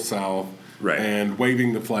real South and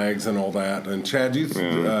waving the flags and all that. And Chad, you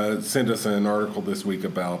sent us an article this week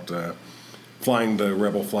about flying the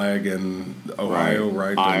rebel flag in Ohio,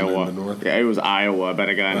 right? Iowa. In the North. Yeah, it was Iowa, but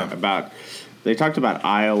again, they talked about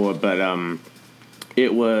Iowa, but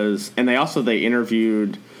it was, and they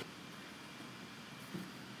interviewed...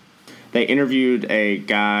 They interviewed a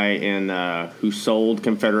guy who sold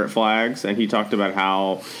Confederate flags, and he talked about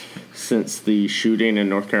how since the shooting in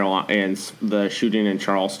North Carolina and the shooting in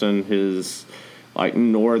Charleston, his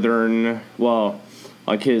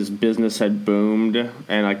his business had boomed,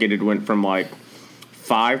 and it had went from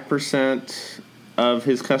 5% of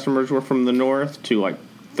his customers were from the North to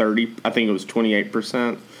 30. I think it was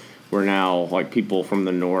 28%. Were now people from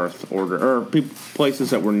the North places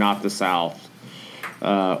that were not the South.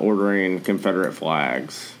 Ordering Confederate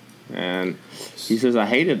flags, and he says, "I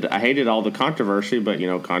hated all the controversy, but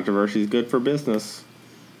controversy is good for business."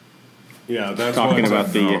 Yeah, that's talking about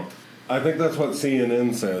I think that's what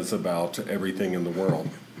CNN says about everything in the world.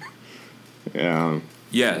 Yeah.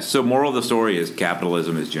 Yeah. So, moral of the story is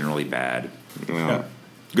capitalism is generally bad. Yeah.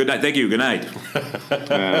 Good night. Thank you. Good night.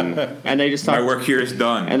 And they just talked. My work here is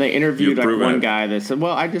done. And they interviewed one guy that said,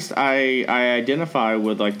 "Well, I identify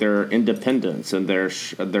with their independence and their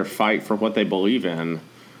fight for what they believe in,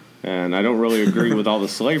 and I don't really agree with all the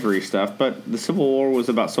slavery stuff. But the Civil War was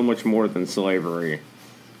about so much more than slavery."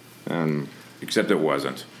 Except it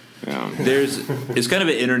wasn't. Yeah. It's kind of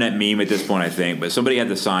an internet meme at this point, I think, but somebody had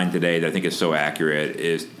the sign today that I think is so accurate.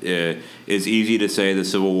 It's easy to say the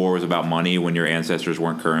Civil War was about money when your ancestors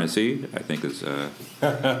weren't currency. I think it's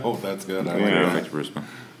oh, that's good.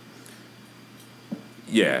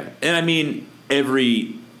 Yeah, and I mean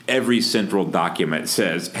every central document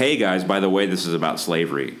says, "Hey guys, by the way, this is about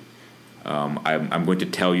slavery." I'm going to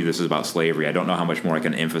tell you this is about slavery. I don't know how much more I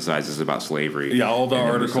can emphasize this is about slavery. Yeah, all the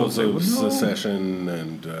articles of secession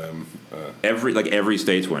and every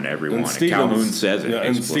statesman, everyone. And Calhoun says it. Yeah,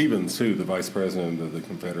 and Stevens too, the vice president of the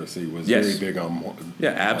Confederacy, was very big on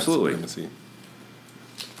absolutely. white supremacy.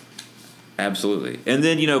 Absolutely. And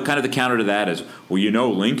then, kind of the counter to that is,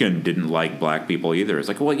 well, Lincoln didn't like black people either. It's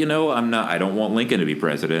like, well, I don't want Lincoln to be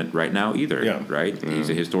president right now either. Yeah. Right? Mm.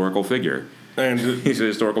 He's a historical figure. And he's a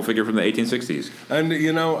historical figure from the 1860s. And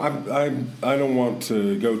I don't want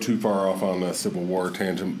to go too far off on a Civil War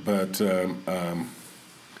tangent, but for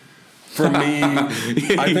me,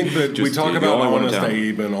 I think that we talk about Honest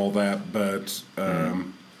Abe and all that, but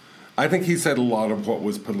I think he said a lot of what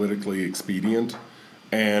was politically expedient,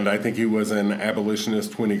 and I think he was an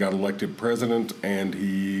abolitionist when he got elected president, and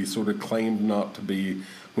he sort of claimed not to be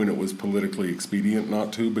when it was politically expedient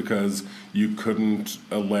not to, because you couldn't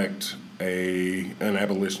elect an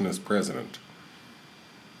abolitionist president.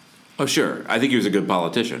 Oh, sure. I think he was a good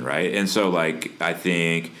politician, right? And so, I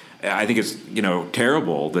think it's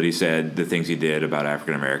terrible that he said the things he did about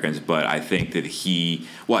African Americans, but I think that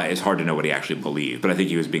it's hard to know what he actually believed, but I think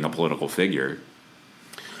he was being a political figure.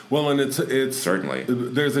 Well, and it's certainly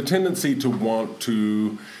there's a tendency to want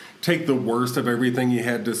to take the worst of everything he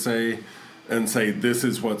had to say and say this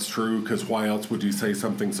is what's true, because why else would you say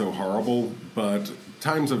something so horrible? But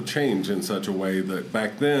times have changed in such a way that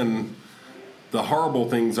back then the horrible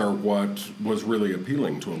things are what was really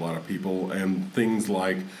appealing to a lot of people, and things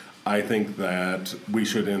like, I think that we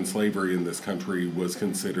should end slavery in this country was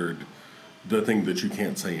considered the thing that you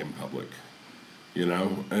can't say in public, you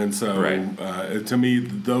know? And so to me,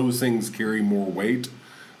 those things carry more weight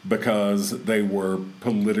because they were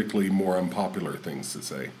politically more unpopular things to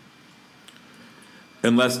say.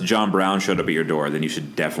 Unless John Brown showed up at your door, then you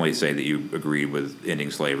should definitely say that you agreed with ending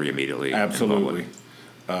slavery immediately. Absolutely.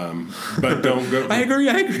 But don't go. I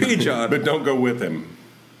agree, John. But don't go with him.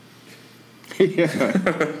 Yeah.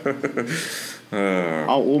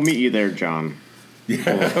 We'll meet you there, John.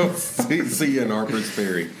 Yeah. see you in Harper's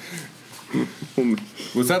Ferry.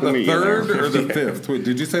 Was that the third or the fifth?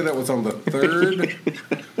 Did you say that was on the third?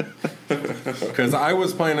 Because I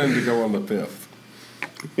was planning to go on the fifth.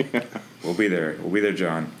 Yeah. We'll be there,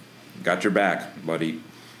 John. Got your back, buddy.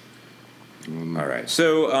 All right.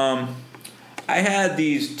 So I had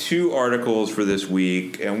these two articles for this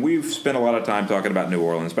week, and we've spent a lot of time talking about New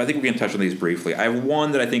Orleans, but I think we can touch on these briefly. I have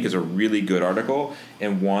one that I think is a really good article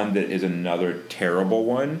and one that is another terrible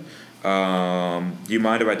one. Do you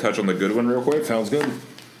mind if I touch on the good one real quick? Sounds good.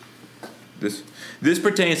 This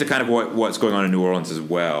pertains to kind of what's going on in New Orleans as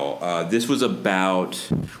well. This was about.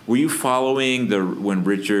 Were you following when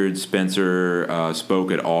Richard Spencer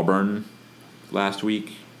spoke at Auburn last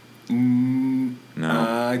week? No,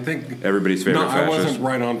 I think everybody's favorite. No, fascist. I wasn't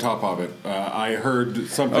right on top of it. I heard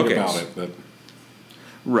something about it, but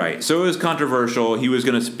right. So it was controversial. He was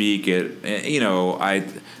going to speak at.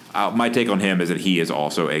 My take on him is that he is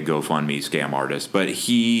also a GoFundMe scam artist, but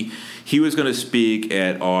he was going to speak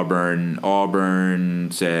at Auburn.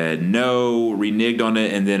 Auburn said no, reneged on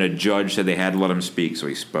it, and then a judge said they had to let him speak, so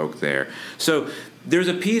he spoke there. So there's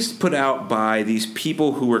a piece put out by these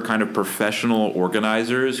people who were kind of professional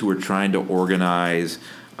organizers who were trying to organize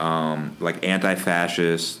like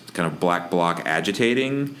anti-fascist, kind of black bloc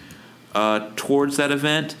agitating towards that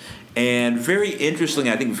event. And very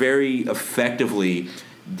interestingly, I think very effectively,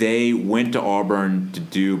 they went to Auburn to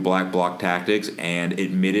do black bloc tactics and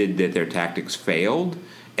admitted that their tactics failed,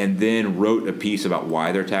 and then wrote a piece about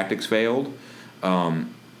why their tactics failed.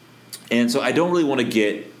 And so I don't really want to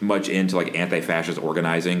get much into like anti-fascist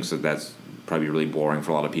organizing, so that's probably really boring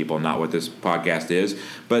for a lot of people, not what this podcast is.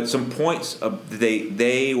 But some points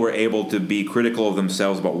they were able to be critical of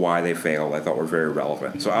themselves about why they failed, I thought were very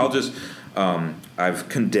relevant. So I'll just I've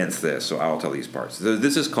condensed this, so I'll tell these parts.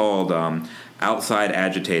 This is called Outside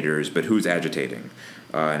Agitators, but Who's Agitating?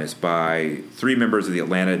 And it's by 3 members of the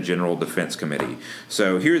Atlanta General Defense Committee.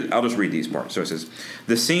 So here, I'll just read these parts. So it says,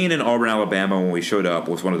 the scene in Auburn, Alabama when we showed up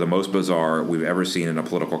was one of the most bizarre we've ever seen in a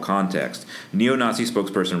political context. Neo-Nazi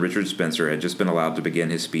spokesperson Richard Spencer had just been allowed to begin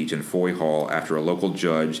his speech in Foy Hall after a local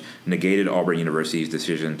judge negated Auburn University's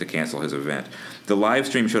decision to cancel his event. The live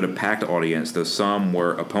stream showed a packed audience, though some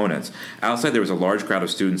were opponents. Outside there was a large crowd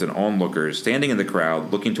of students and onlookers standing in the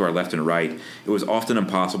crowd, looking to our left and right. It was often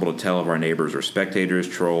impossible to tell if our neighbors were spectators,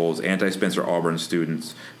 trolls, anti-Spencer Auburn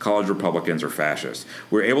students, college Republicans, or fascists.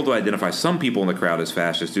 We were able to identify some people in the crowd as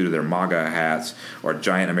fascists due to their MAGA hats or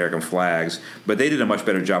giant American flags, but they did a much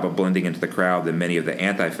better job of blending into the crowd than many of the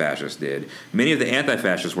anti-fascists did. Many of the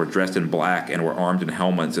anti-fascists were dressed in black and were armed in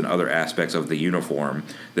helmets and other aspects of the uniform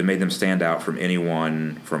that made them stand out from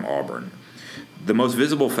anyone from Auburn. The most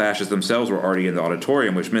visible fascists themselves were already in the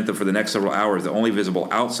auditorium, which meant that for the next several hours, the only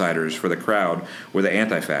visible outsiders for the crowd were the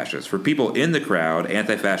anti-fascists. For people in the crowd,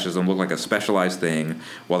 anti-fascism looked like a specialized thing,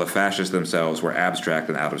 while the fascists themselves were abstract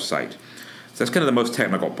and out of sight. So that's kind of the most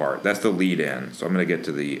technical part. That's the lead-in. So I'm going to get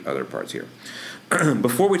to the other parts here.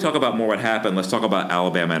 Before we talk about more what happened, let's talk about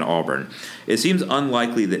Alabama and Auburn. It seems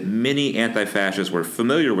unlikely that many anti-fascists were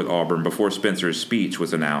familiar with Auburn before Spencer's speech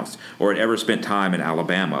was announced, or had ever spent time in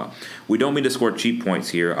Alabama. We don't mean to score cheap points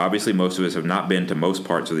here. Obviously, most of us have not been to most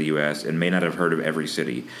parts of the U.S. and may not have heard of every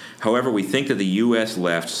city. However, we think that the U.S.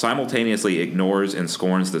 left simultaneously ignores and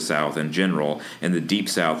scorns the South in general, and the Deep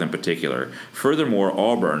South in particular. Furthermore,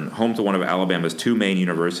 Auburn, home to one of Alabama's 2 main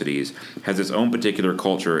universities, has its own particular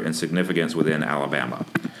culture and significance within Alabama.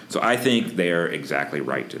 So I think they're exactly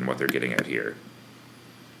right in what they're getting at here.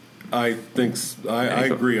 I think I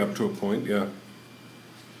agree up to a point, yeah.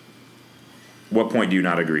 What point do you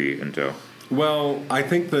not agree until? Well, I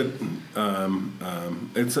think that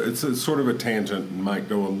it's a sort of a tangent and might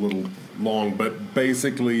go a little long, but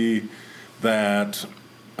basically that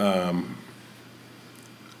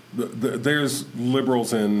there's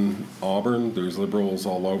liberals in Auburn. There's liberals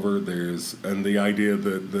all over. And the idea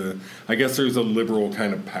that I guess there's a liberal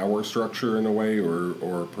kind of power structure in a way,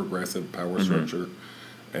 or progressive power structure,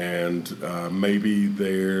 and maybe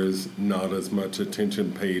there's not as much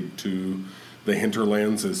attention paid to the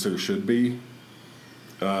hinterlands as there should be.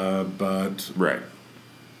 But Right.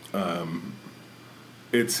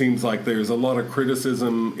 It seems like there's a lot of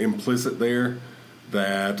criticism implicit there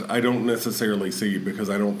that I don't necessarily see, because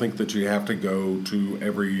I don't think that you have to go to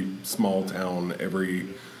every small town, every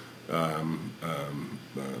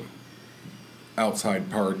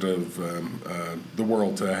outside part of the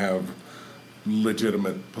world to have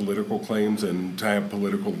legitimate political claims and to have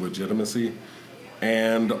political legitimacy.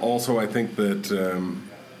 And also I think that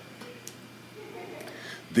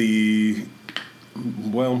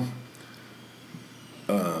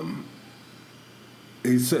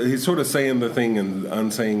he's sort of saying the thing and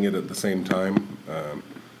unsaying it at the same time.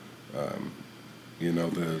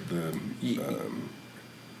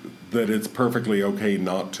 That it's perfectly okay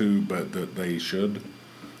not to, but that they should,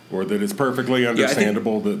 or that it's perfectly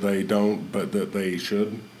understandable that they don't, but that they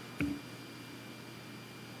should.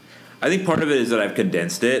 I think part of it is that I've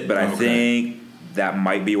condensed it, but I think that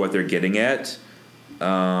might be what they're getting at.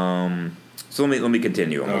 So let me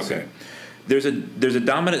continue. Okay. There's a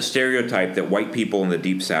dominant stereotype that white people in the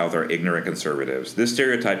Deep South are ignorant conservatives. This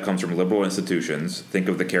stereotype comes from liberal institutions. Think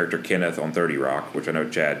of the character Kenneth on 30 Rock, which I know,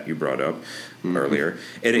 Chad, you brought up earlier.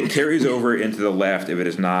 And it carries over into the left if it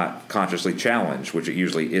is not consciously challenged, which it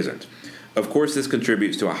usually isn't. Of course, this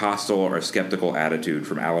contributes to a hostile or skeptical attitude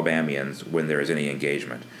from Alabamians when there is any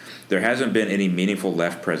engagement. There hasn't been any meaningful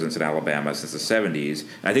left presence in Alabama since the 70s. And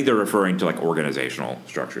I think they're referring to like organizational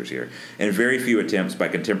structures here, and very few attempts by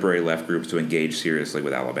contemporary left groups to engage seriously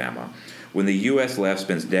with Alabama. When the U.S. left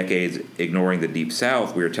spends decades ignoring the Deep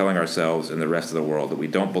South, we are telling ourselves and the rest of the world that we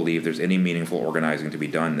don't believe there's any meaningful organizing to be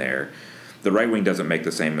done there. The right wing doesn't make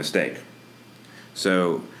the same mistake.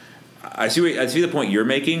 So I see the point you're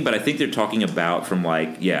making, but I think they're talking about from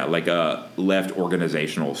like a left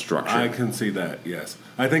organizational structure. I can see that, yes.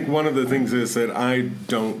 I think one of the things is that I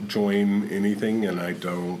don't join anything, and I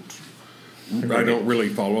don't really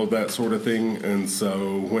follow that sort of thing. And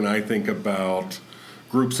so when I think about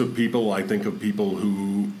groups of people, I think of people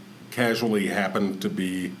who casually happen to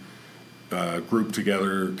be grouped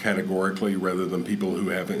together categorically rather than people who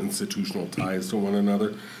have institutional ties to one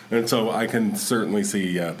another. And so I can certainly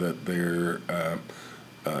see that that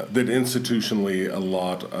institutionally a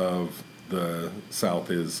lot of the South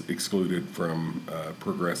is excluded from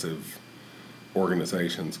progressive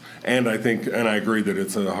organizations. And I agree that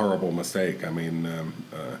it's a horrible mistake. I mean,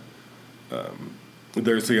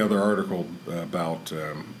 there's the other article about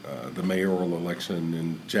the mayoral election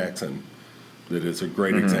in Jackson that is a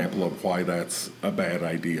great example of why that's a bad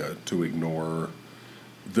idea, to ignore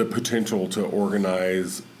the potential to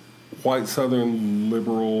organize white Southern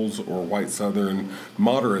liberals or white Southern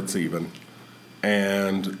moderates even,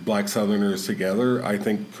 and black Southerners together, I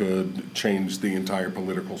think could change the entire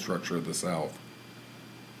political structure of the South.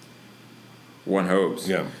 One hopes.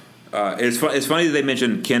 Yeah. It's funny that they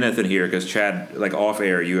mentioned Kenneth in here, because Chad, like off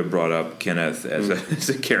air, you had brought up Kenneth as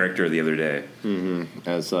a character the other day. Mm-hmm.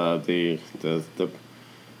 As the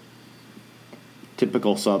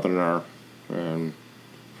typical Southerner from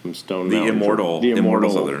Stone Mountain. The immortal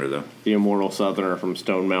Southerner, though. The immortal Southerner from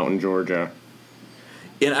Stone Mountain, Georgia.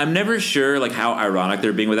 And I'm never sure like how ironic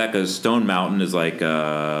they're being with that, because Stone Mountain is like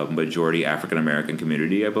a majority African American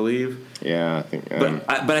community, I believe. Yeah, I think.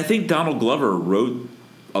 But I think Donald Glover wrote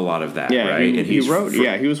a lot of that, yeah, right? He wrote.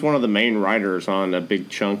 He was one of the main writers on a big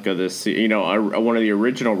chunk of this. One of the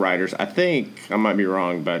original writers. I think I might be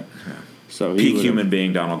wrong, but so peak human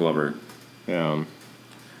being Donald Glover. Yeah.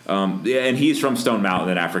 And he's from Stone Mountain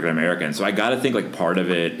and African American, so I got to think like part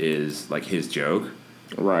of it is like his joke.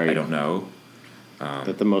 Right. I don't know.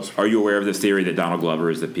 That the most. Are you aware of this theory that Donald Glover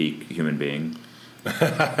is the peak human being?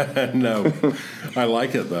 No, I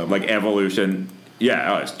like it though. Like evolution.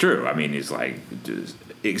 Yeah, it's true. I mean, he's like just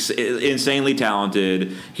insanely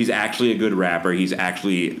talented. He's actually a good rapper. He's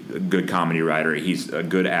actually a good comedy writer. He's a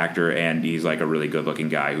good actor, and he's like a really good-looking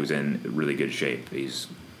guy who's in really good shape. He's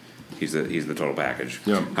the total package.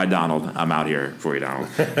 Yeah. Hi, Donald. I'm out here for you, Donald.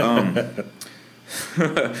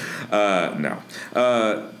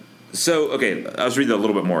 No. So, okay, I was reading a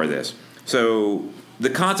little bit more of this. So, the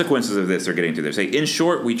consequences of this are getting to this. Say, in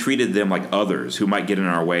short, we treated them like others who might get in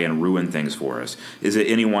our way and ruin things for us. Is it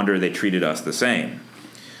any wonder they treated us the same?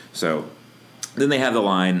 So, Then they have the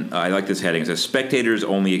line, I like this heading, it says, spectators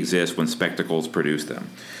only exist when spectacles produce them.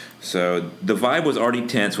 So the vibe was already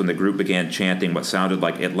tense when the group began chanting what sounded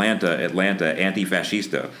like Atlanta, Atlanta,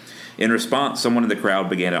 anti-fascista. In response, someone in the crowd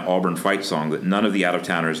began an Auburn fight song that none of the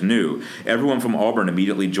out-of-towners knew. Everyone from Auburn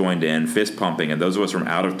immediately joined in, fist-pumping, and those of us from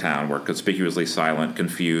out of town were conspicuously silent,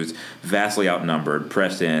 confused, vastly outnumbered,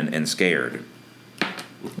 pressed in, and scared.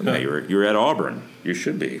 Now you're at Auburn. You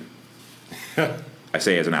should be. I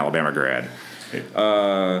say as an Alabama grad.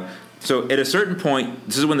 So at a certain point,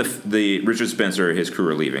 this is when the Richard Spencer and his crew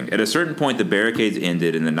are leaving. At a certain point, the barricades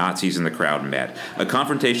ended and the Nazis and the crowd met. A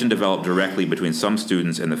confrontation developed directly between some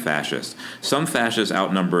students and the fascists. Some fascists,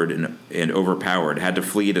 outnumbered and overpowered, had to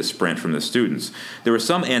flee to sprint from the students. There were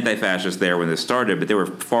some anti-fascists there when this started, but they were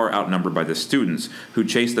far outnumbered by the students, who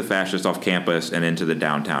chased the fascists off campus and into the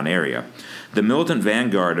downtown area. The militant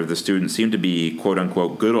vanguard of the students seemed to be,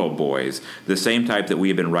 quote-unquote, good old boys, the same type that we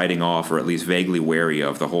had been writing off or at least vaguely wary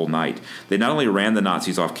of the whole night. They not only ran the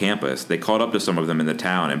Nazis off campus, they caught up to some of them in the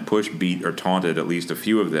town and pushed, beat, or taunted at least a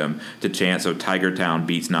few of them to chant so Tiger Town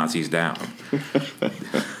beats Nazis down.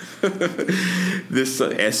 This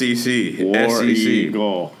SEC. War SEC.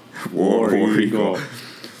 Eagle. War Eagle.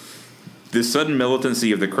 This sudden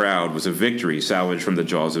militancy of the crowd was a victory salvaged from the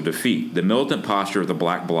jaws of defeat. The militant posture of the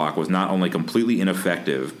Black Bloc was not only completely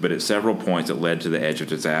ineffective, but at several points it led to the edge of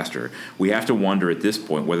disaster. We have to wonder at this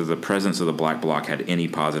point whether the presence of the Black Bloc had any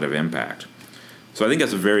positive impact. So I think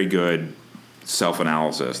that's a very good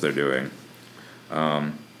self-analysis they're doing.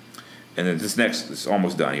 And then this next, it's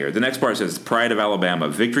almost done here. The next part says, Pride of Alabama,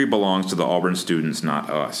 victory belongs to the Auburn students, not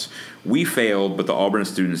us. We failed, but the Auburn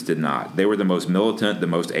students did not. They were the most militant, the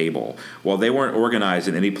most able. While they weren't organized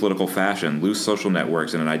in any political fashion, loose social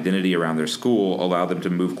networks and an identity around their school allowed them to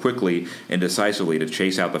move quickly and decisively to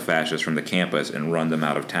chase out the fascists from the campus and run them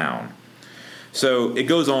out of town. So it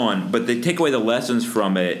goes on, but the takeaway, the lessons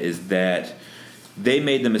from it is that they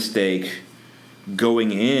made the mistake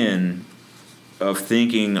going in of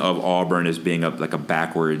thinking of Auburn as being like a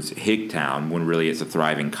backwards hick town when really it's a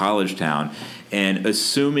thriving college town, and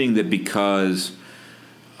assuming that because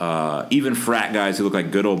even frat guys who look like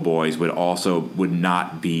good old boys would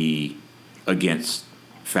not be against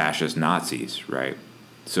fascist Nazis, right?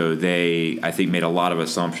 So they, I think, made a lot of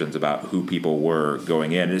assumptions about who people were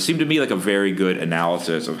going in. And it seemed to me like a very good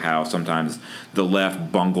analysis of how sometimes the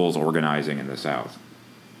left bungles organizing in the South.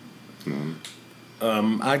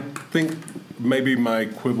 I think maybe my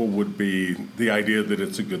quibble would be the idea that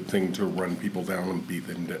it's a good thing to run people down and beat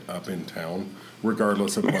them up in town,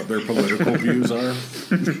 regardless of what their political views are.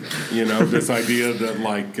 You know, this idea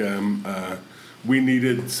that, we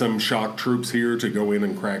needed some shock troops here to go in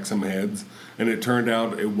and crack some heads, and it turned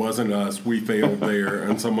out it wasn't us. We failed there,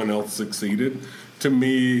 and someone else succeeded. To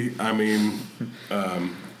me, I mean,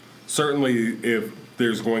 certainly if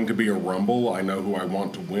there's going to be a rumble, I know who I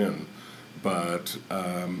want to win. But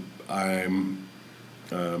I don't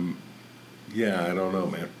know,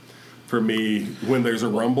 man. For me, when there's a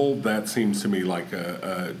rumble, that seems to me like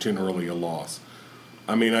generally a loss.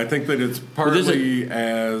 I mean, I think that it's partly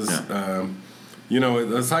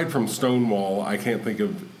aside from Stonewall, I can't think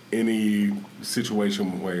of any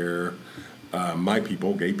situation where my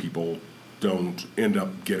people, gay people, don't end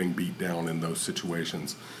up getting beat down in those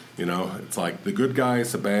situations. You know, it's like the good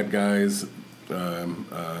guys, the bad guys,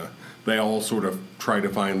 they all sort of try to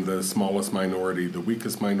find the smallest minority, the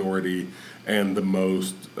weakest minority, and the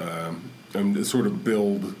most, and sort of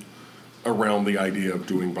build around the idea of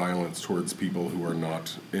doing violence towards people who are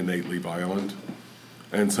not innately violent.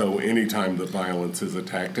 And so anytime that violence is a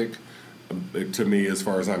tactic, to me, as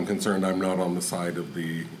far as I'm concerned, I'm not on the side of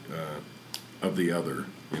the other.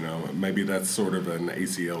 You know, maybe that's sort of an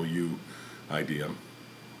ACLU idea.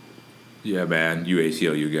 Yeah, man, you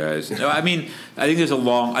ACLU guys. No, I mean, I think there's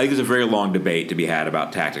a very long debate to be had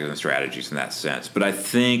about tactics and strategies in that sense. But I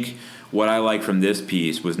think what I like from this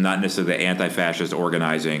piece was not necessarily the anti-fascist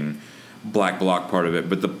organizing Black Bloc part of it,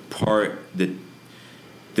 but the part that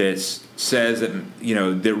says that, you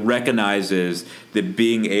know, that recognizes that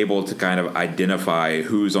being able to kind of identify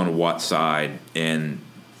who's on what side in,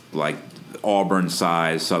 like,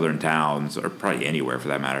 Auburn-sized southern towns, or probably anywhere for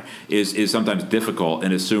that matter, is sometimes difficult,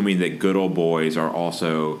 and assuming that good old boys are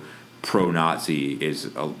also pro-Nazi is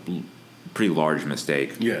a pretty large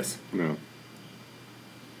mistake. Yes. No.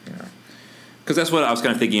 Yeah. Because that's what I was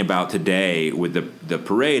kind of thinking about today with the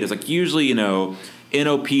parade. It's like usually, you know,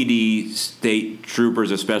 NOPD state troopers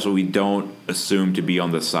especially, we don't assume to be on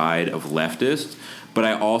the side of leftists. But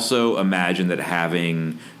I also imagine that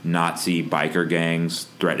having Nazi biker gangs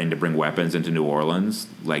threatening to bring weapons into New Orleans,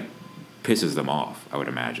 like, pisses them off, I would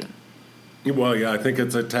imagine. Well, yeah, I think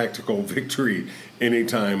it's a tactical victory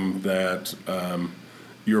anytime that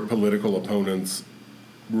your political opponents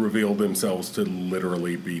reveal themselves to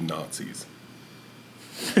literally be Nazis.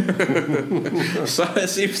 So it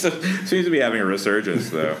seems to be having a resurgence,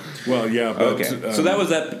 though. Well, yeah, but, okay. So that was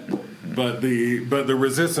that. But the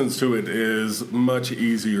resistance to it is much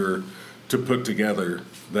easier to put together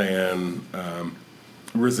than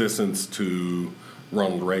resistance to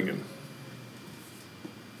Ronald Reagan.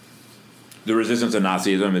 The resistance to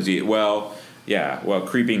Nazism is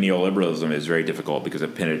creeping neoliberalism is very difficult because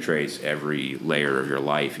it penetrates every layer of your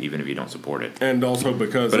life, even if you don't support it. And also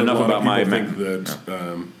because but a enough lot about of people think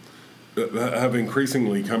that have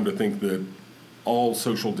increasingly come to think that all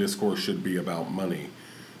social discourse should be about money,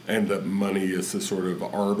 and that money is the sort of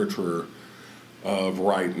arbiter of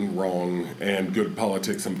right and wrong and good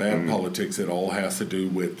politics and bad politics. It all has to do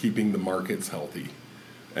with keeping the markets healthy.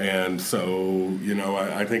 And so,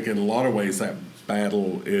 I think in a lot of ways that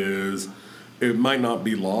battle it might not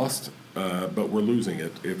be lost, but we're losing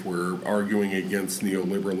it if we're arguing against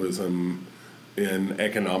neoliberalism in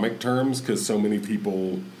economic terms, because so many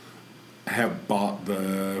people have bought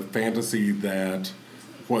the fantasy that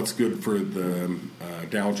what's good for the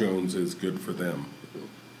Dow Jones is good for them.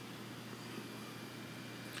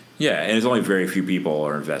 Yeah, and it's only very few people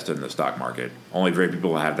are invested in the stock market. Only very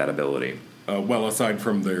people have that ability. Well, aside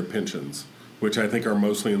from their pensions, which I think are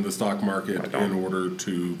mostly in the stock market in order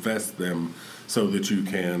to vest them so that you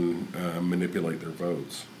can manipulate their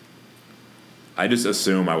votes. I just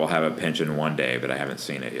assume I will have a pension one day, but I haven't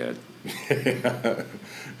seen it yet.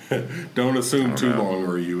 Don't assume too long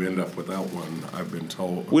or you end up without one, I've been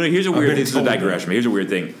told. Well, here's a weird thing. This is a digression. Here's a weird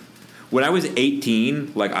thing. When I was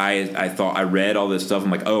 18, I thought, I read all this stuff.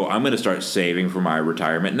 I'm like, oh, I'm going to start saving for my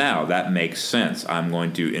retirement now. That makes sense. I'm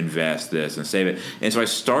going to invest this and save it. And so I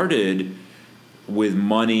started with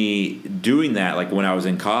money doing that, like when I was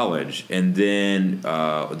in college. And then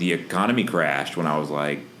the economy crashed when I was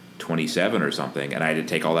like 27 or something, and I had to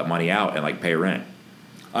take all that money out and like pay rent.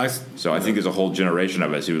 So I think there's a whole generation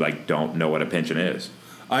of us who like don't know what a pension is.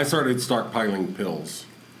 I started stockpiling pills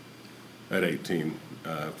at 18.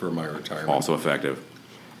 For my retirement. Also effective.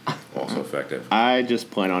 I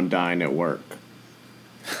just plan on dying at work.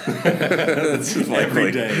 That's likely.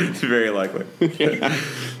 Every day. It's very likely. Yeah.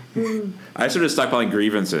 I started stockpiling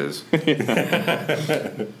grievances. All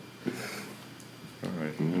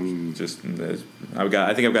right.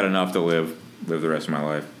 I think I've got enough to live the rest of my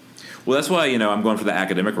life. Well, that's why, I'm going for the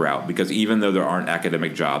academic route, because even though there aren't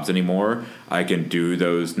academic jobs anymore, I can do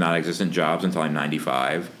those non-existent jobs until I'm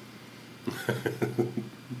 95.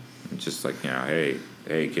 Just like, hey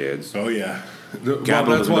kids. Oh yeah.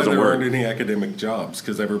 That's why there aren't any academic jobs,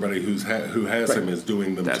 because everybody who has them is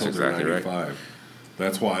doing them until they're 95. Right.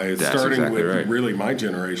 That's why it's starting with really my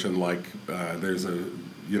generation. Like there's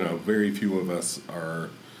very few of us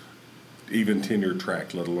are even tenure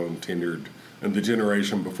tracked, let alone tenured. And the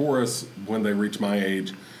generation before us, when they reach my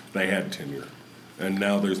age, they had tenure, and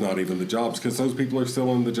now there's not even the jobs because those people are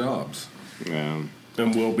still in the jobs. Yeah.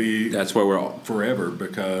 And will be. That's where we're all forever,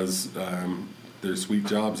 because they're sweet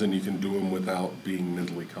jobs and you can do them without being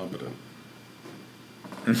mentally competent.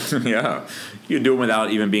 Yeah, you can do them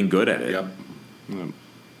without even being good at it. Yep.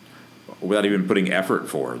 Without even putting effort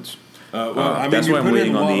forwards. That's why I'm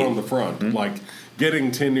waiting on the front, like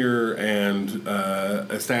getting tenure and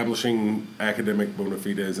establishing academic bona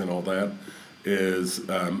fides and all that is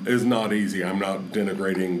not easy. I'm not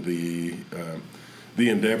denigrating the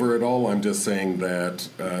endeavor at all. I'm just saying that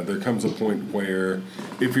there comes a point where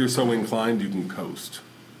if you're so inclined, you can coast.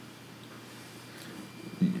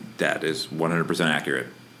 That is 100% accurate.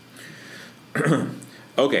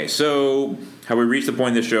 Okay, so have we reached the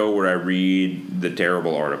point in the show where I read the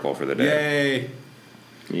terrible article for the day?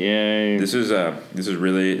 Yay! This is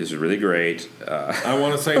really great. I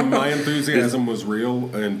want to say my enthusiasm was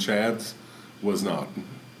real and Chad's was not.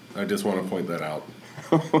 I just want to point that out.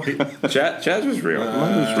 Chad's was real.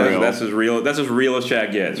 That's as real as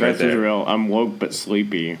Chad gets. That's right there. Real. I'm woke but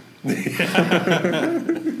sleepy.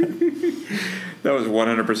 That was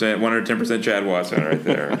 100%, 110% Chad Watson right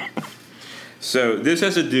there. So this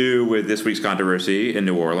has to do with this week's controversy in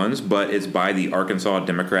New Orleans, but it's by the Arkansas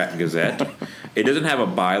Democrat Gazette. It doesn't have a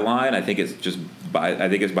byline. I think it's by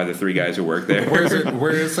the three guys who work there.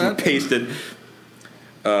 Where is that? Pasted.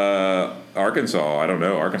 Arkansas. I don't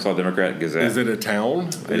know. Arkansas Democrat Gazette. Is it a town?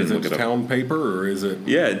 Is it a town paper, or is it?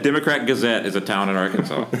 Yeah, Democrat Gazette is a town in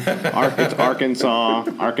Arkansas. It's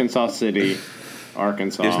Arkansas City,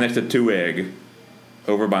 Arkansas. It's next to Tueg,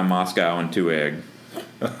 over by Moscow and Tueg.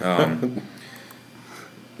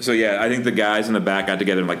 So yeah, I think the guys in the back got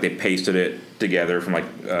together and like they pasted it together from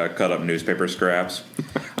like cut up newspaper scraps.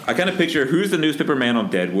 I kind of picture who's the newspaper man on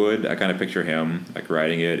Deadwood. I kind of picture him like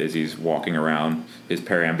writing it as he's walking around his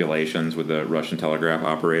perambulations with the Russian telegraph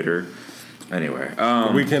operator. Anyway,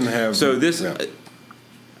 we can have. So this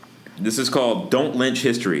is called "Don't Lynch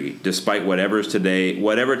History, Despite Whatever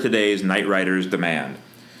Today's Night Riders Demand."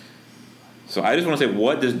 So I just want to say,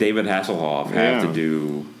 what does David Hasselhoff have to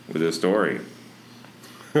do with this story?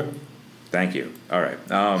 Thank you. All right.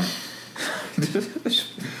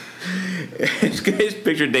 Just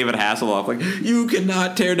picture David Hasselhoff like, you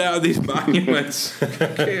cannot tear down these monuments.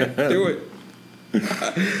 Can't do it.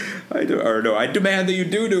 I demand that you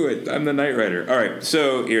do it. I'm the Knight Rider. All right,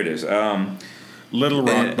 so here it is. Little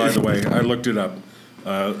Rock, by the way, I looked it up.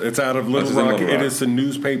 It's out of Little Rock. It is a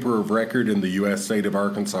newspaper of record in the U.S. state of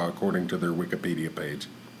Arkansas, according to their Wikipedia page.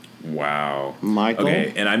 Wow. Michael?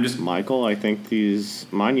 Okay, and I'm just... Michael, I think these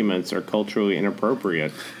monuments are culturally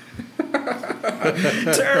inappropriate.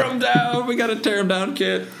 Tear them down. We got to tear them down,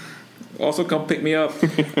 kid. Also, come pick me up.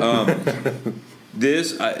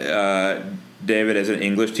 David, as an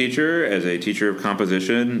English teacher, as a teacher of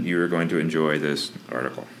composition, you're going to enjoy this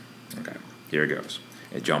article. Okay, here it goes.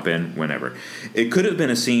 Jump in whenever. It could have been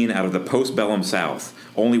a scene out of the postbellum South,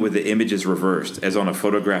 only with the images reversed, as on a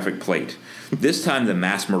photographic plate. This time the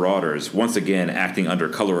masked marauders, once again acting under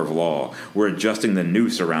color of law, were adjusting the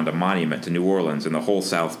noose around a monument to New Orleans and the whole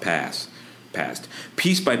South passed.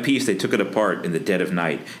 Piece by piece they took it apart in the dead of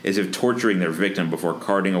night, as if torturing their victim before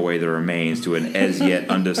carting away the remains to an as yet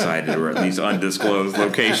undecided or at least undisclosed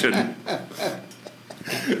location.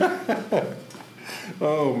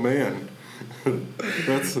 Oh, man.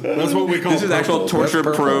 That's what we call. This is actual torture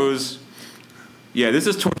prose. Yeah, this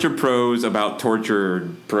is torture prose about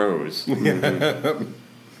tortured prose.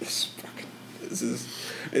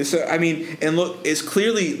 So I mean, and look, it's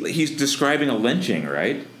clearly he's describing a lynching,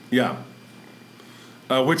 right? Yeah.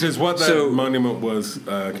 Which is what that monument was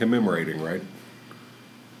commemorating, right?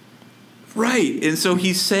 Right, and so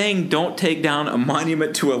he's saying don't take down a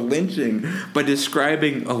monument to a lynching by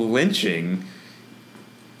describing a lynching.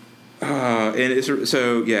 And it's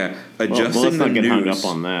so yeah, adjusting let's the not get noose. hung up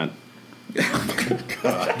on that.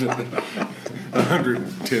 God,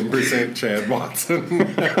 110% Chad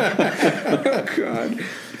Watson. Oh God,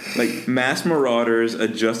 like mass marauders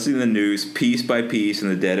adjusting the noose piece by piece in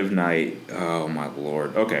the dead of night. Oh my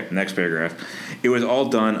Lord. Okay, next paragraph. It was all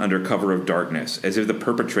done under cover of darkness, as if the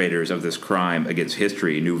perpetrators of this crime against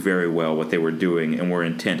history knew very well what they were doing and were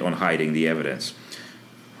intent on hiding the evidence.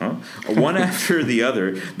 One after the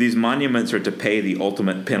other, these monuments are to pay the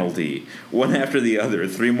ultimate penalty. One after the other,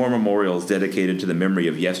 3 more memorials dedicated to the memory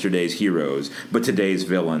of yesterday's heroes, but today's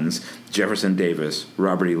villains, Jefferson Davis,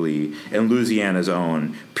 Robert E. Lee, and Louisiana's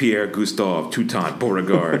own Pierre Gustave Toutant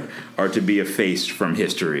Beauregard, are to be effaced from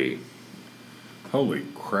history. Holy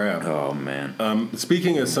crap. Oh, man.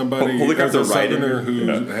 Speaking of somebody, as a Southerner who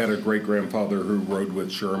had a great-grandfather who rode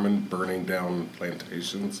with Sherman burning down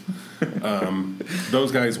plantations,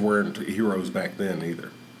 those guys weren't heroes back then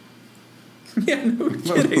either. Yeah, no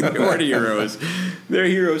kidding. They weren't heroes. They're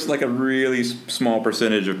heroes like a really small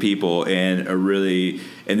percentage of people, and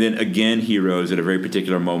then again heroes at a very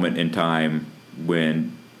particular moment in time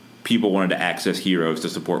when people wanted to access heroes to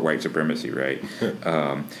support white supremacy, right?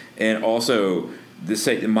 And also,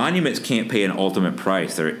 the monuments can't pay an ultimate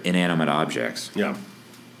price. They're inanimate objects. Yeah.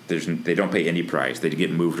 They don't pay any price. They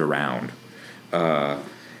get moved around.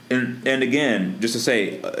 And again, just to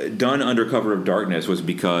say, done under cover of darkness was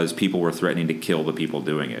because people were threatening to kill the people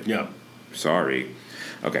doing it. Yeah. Sorry.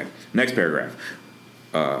 Okay, next paragraph.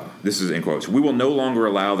 This is in quotes. We will no longer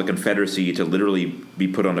allow the Confederacy to literally be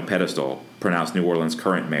put on a pedestal, pronounced New Orleans'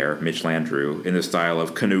 current mayor, Mitch Landrieu, in the style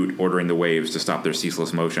of Canute ordering the waves to stop their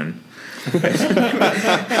ceaseless motion.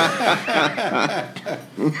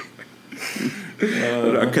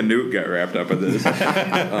 Canute got wrapped up in this.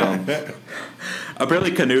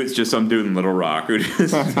 Apparently Canute's just some dude in Little Rock who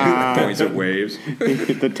just points at waves.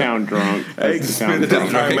 The town drunk. Spend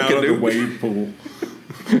time out at the wave pool.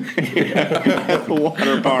 The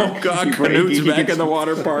water park. Oh God, Canute's back in the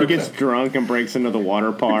water park. He gets drunk and breaks into the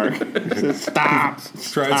water park. Says, Stop!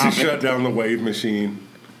 Tries to shut down the wave machine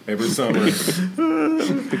every summer.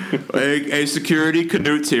 Hey, security,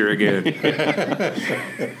 Canute's here again.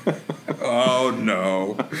 Oh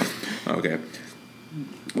no. Okay.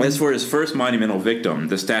 As for his first monumental victim,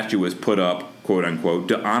 the statue was put up, quote unquote,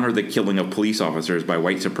 to honor the killing of police officers by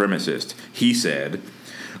white supremacists. He said,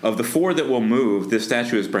 of the 4 that will move, this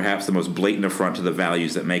statue is perhaps the most blatant affront to the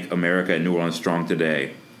values that make America and New Orleans strong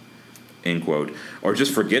today. end quote, or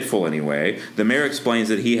just forgetful anyway. The mayor explains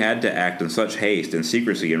that he had to act in such haste and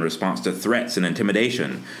secrecy in response to threats and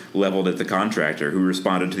intimidation leveled at the contractor, who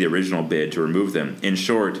responded to the original bid to remove them. In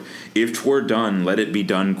short, if 'twere done, let it be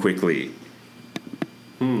done quickly.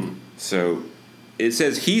 So it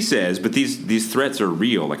says he says, but these threats are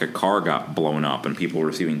real. Like a car got blown up and people were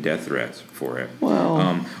receiving death threats for it.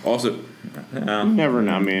 Well, also, you never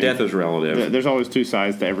know, man. Death is relative. There's always two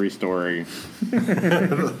sides to every story.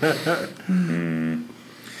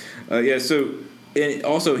 So and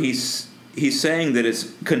also he's saying that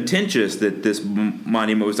it's contentious that this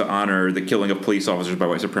monument was to honor the killing of police officers by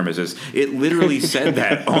white supremacists. It literally said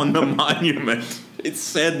that on the monument. It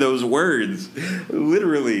said those words,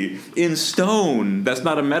 literally, in stone. That's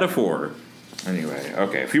not a metaphor. Anyway,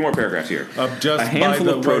 okay, a few more paragraphs here. Just a handful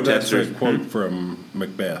by the of protesters. Way, that's a quote from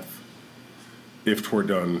Macbeth. If 'twere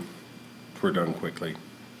done quickly.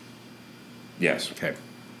 Yes. Okay.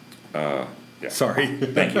 Yeah. Sorry.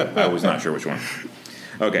 Thank you. I was not sure which one.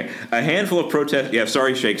 Okay. A handful of protest. Yeah,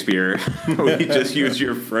 sorry, Shakespeare. We just used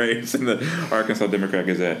your phrase in the Arkansas Democrat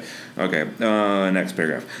Gazette. Okay. Next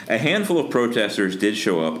paragraph. A handful of protesters did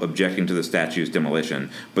show up objecting to the statue's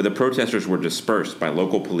demolition, but the protesters were dispersed by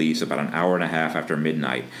local police about an hour and a half after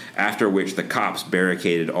midnight, after which the cops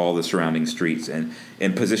barricaded all the surrounding streets and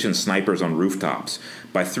positioned snipers on rooftops.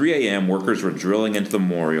 By 3 a.m., workers were drilling into the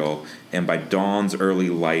memorial, and by dawn's early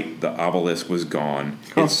light, the obelisk was gone.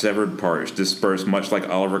 Its severed parts dispersed much like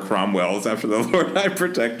Oliver Cromwell's after the Lord High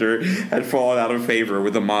Protector had fallen out of favor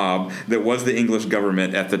with the mob that was the English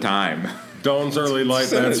government at the time. Dawn's early light,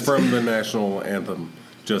 that's from the national anthem,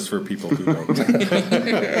 just for people who don't.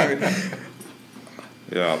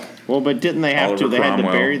 Yeah. Well, but didn't they have Oliver to? They had to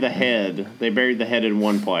Cromwell. bury the head. They buried the head in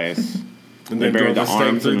one place. And They then buried drove the stake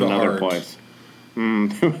arms through in the another heart. place.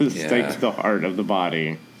 It was Yeah. stake to the heart of the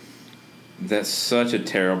body. That's such a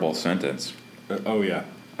terrible sentence. Oh, yeah.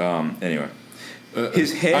 Anyway.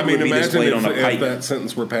 His head I mean, would be imagine displayed on a if pike. that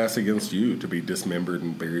sentence were passed against you, to be dismembered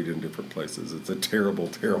and buried in different places. It's a terrible,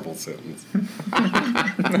 terrible sentence.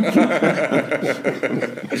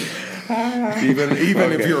 even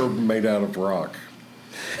if you're made out of rock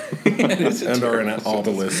and are in an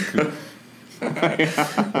obelisk. Okay.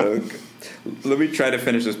 Let me try to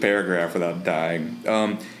finish this paragraph without dying.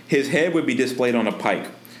 His head would be displayed on a pike,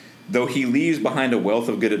 though he leaves behind a wealth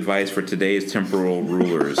of good advice for today's temporal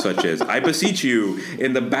rulers, such as, I beseech you,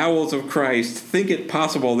 in the bowels of Christ, think it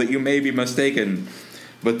possible that you may be mistaken.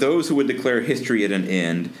 But those who would declare history at an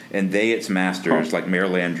end, and they its masters, like Mayor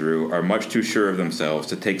Landrew, are much too sure of themselves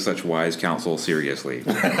to take such wise counsel seriously.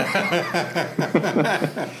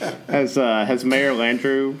 Has Mayor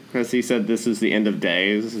Landrew, has he said this is the end of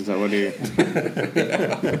days? Is that what he...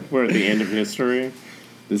 We're at the end of history?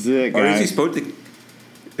 This is it, Or guys. is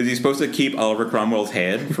he supposed to keep Oliver Cromwell's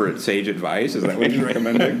head for sage advice? Is that what he's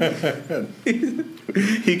recommending?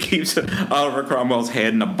 He keeps Oliver Cromwell's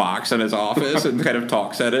head in a box in his office and kind of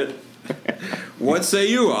talks at it. What say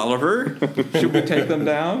you, Oliver? Should we take them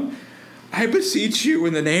down? I beseech you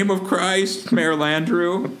in the name of Christ, Mayor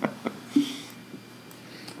Landrew.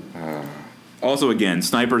 Also, again,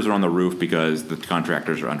 snipers are on the roof because the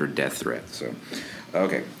contractors are under death threat. So,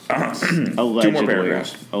 okay. Allegedly. 2 more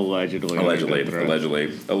paragraphs. Allegedly,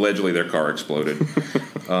 Allegedly, their car exploded.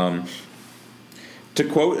 To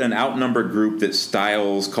quote an outnumbered group that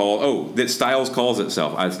Stiles calls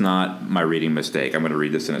itself. It's not my reading mistake. I'm going to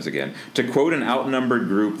read this sentence again. To quote an outnumbered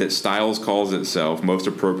group that Stiles calls itself, most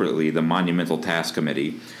appropriately, the Monumental Task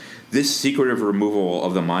Committee. This secretive removal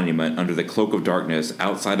of the monument under the cloak of darkness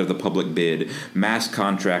outside of the public bid, mass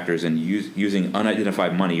contractors, and using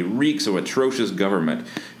unidentified money reeks of atrocious government.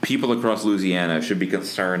 People across Louisiana should be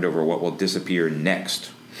concerned over what will disappear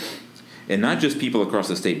next. And not just people across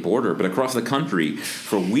the state border, but across the country,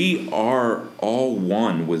 for we are all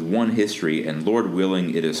one with one history, and Lord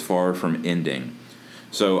willing, it is far from ending.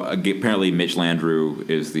 So apparently Mitch Landrew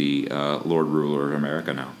is the Lord Ruler of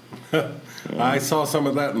America now. I saw some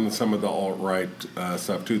of that in some of the alt-right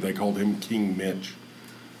stuff, too. They called him King Mitch.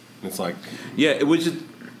 It's like... Yeah, it was just...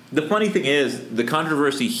 The funny thing is, the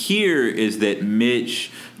controversy here is that Mitch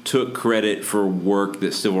took credit for work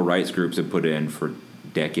that civil rights groups have put in for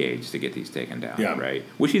decades to get these taken down, right?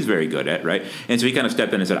 Which he's very good at, right? And so he kind of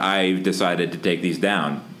stepped in and said, I've decided to take these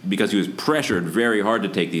down, because he was pressured very hard to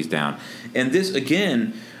take these down. And this,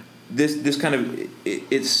 again... This kind of,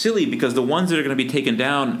 it's silly because the ones that are going to be taken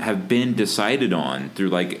down have been decided on through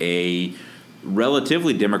like a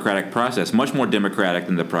relatively democratic process, much more democratic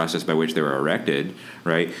than the process by which they were erected,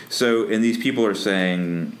 right? So, and these people are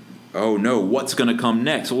saying, oh no, what's going to come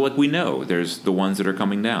next? Well, like we know, there's the ones that are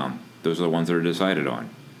coming down. Those are the ones that are decided on.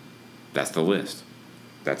 That's the list.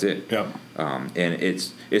 That's it. Yep. And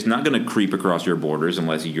it's not going to creep across your borders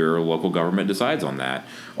unless your local government decides on that.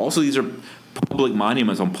 Also, these are public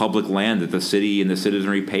monuments on public land that the city and the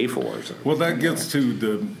citizenry pay for. So. Well, that gets to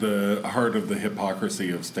the heart of the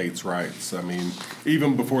hypocrisy of states' rights. I mean,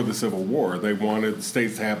 even before the Civil War, they wanted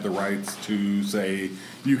states to have the rights to say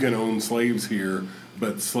you can own slaves here,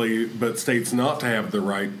 but states not to have the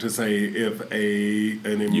right to say if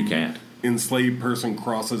You can't. enslaved person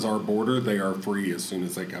crosses our border, they are free as soon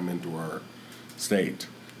as they come into our state.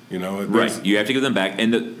 You know, Right. You have to give them back.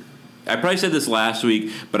 And I probably said this last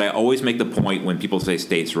week, but I always make the point when people say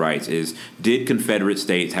states' rights is, did Confederate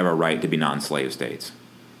states have a right to be non-slave states?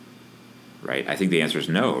 Right? I think the answer is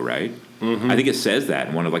no, right? Mm-hmm. I think it says that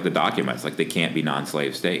in one of the documents, they can't be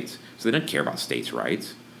non-slave states. So they don't care about states'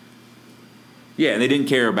 rights. Yeah, and they didn't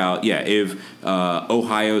care about, if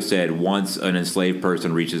Ohio said once an enslaved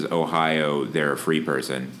person reaches Ohio, they're a free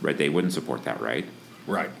person, right? They wouldn't support that, right?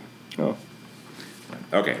 Right. Oh.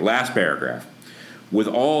 Okay, last paragraph. With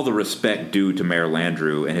all the respect due to Mayor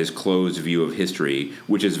Landrieu and his closed view of history,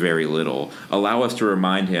 which is very little, allow us to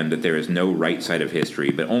remind him that there is no right side of history,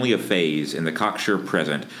 but only a phase in the cocksure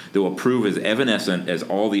present that will prove as evanescent as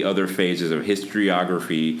all the other phases of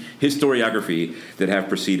historiography that have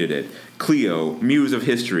preceded it. Cleo, muse of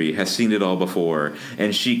history, has seen it all before,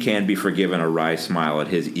 and she can be forgiven a wry smile at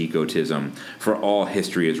his egotism, for all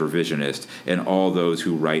history is revisionist, and all those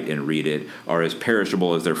who write and read it are as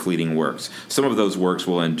perishable as their fleeting works. Some of those works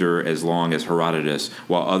will endure as long as Herodotus,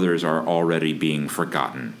 while others are already being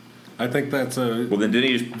forgotten. I think that's a then didn't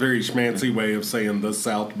he just, very schmancy way of saying the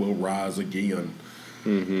South will rise again.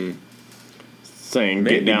 Mm-hmm. Saying,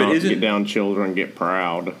 Maybe, get down, children, get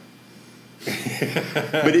proud.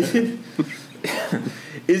 But isn't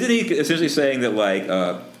he essentially saying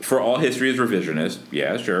that for all history is revisionist?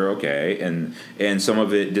 Yeah, sure, okay, and some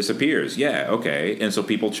of it disappears. Yeah, okay, and so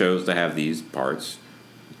people chose to have these parts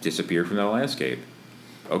disappear from the landscape.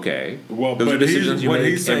 Okay, Well, those are decisions you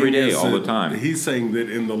make every day, all the time. He's saying that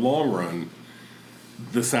in the long run,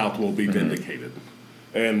 the South will be vindicated,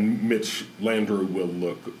 and Mitch Landrieu will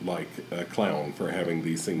look like a clown for having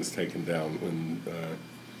these things taken down when.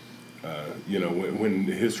 When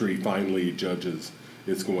history finally judges,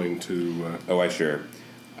 it's going to.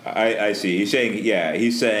 I see. He's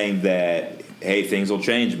saying that, hey, things will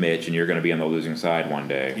change, Mitch, and you're going to be on the losing side one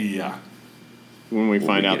day. Yeah. When we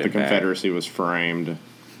find out the Confederacy was framed.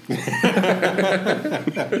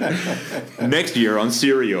 Next year on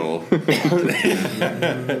Serial. Did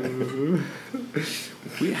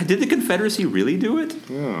the Confederacy really do it?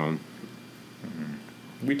 Yeah.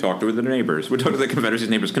 We talked to the neighbors. We talked to the Confederacy's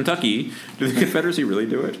neighbors. Kentucky, did the Confederacy really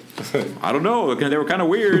do it? I don't know. They were kind of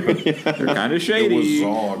weird. They're kind of shady.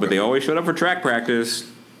 But they always showed up for track practice.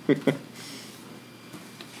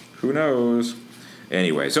 Who knows?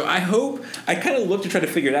 Anyway, so I kind of looked to try to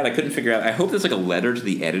figure it out. I couldn't figure it out. I hope there's a letter to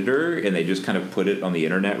the editor and they just kind of put it on the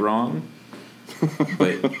internet wrong.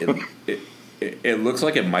 But it looks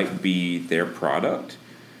like it might be their product.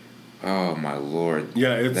 Oh my Lord!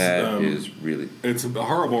 Yeah, is really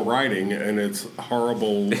horrible writing and it's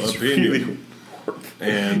horrible opinion.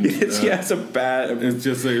 And it's a bad. It's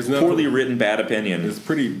just there's nothing, poorly written bad opinion. It's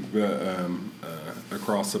pretty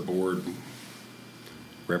across the board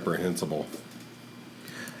reprehensible.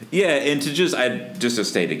 Yeah, and to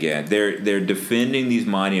state again, they're defending these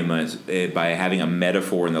monuments by having a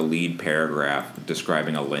metaphor in the lead paragraph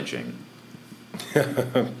describing a lynching.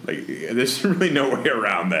 There's really no way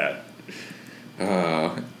around that.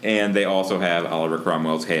 And they also have Oliver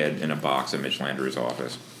Cromwell's head in a box in Mitch Landrieu's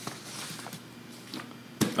office.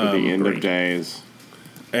 The end of days.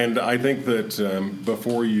 And I think that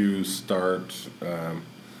before you start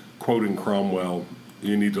quoting Cromwell,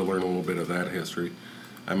 you need to learn a little bit of that history.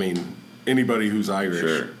 I mean, anybody who's Irish,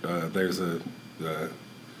 sure. There's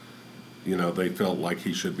they felt like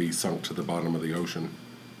he should be sunk to the bottom of the ocean.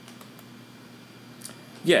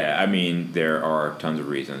 Yeah, I mean, there are tons of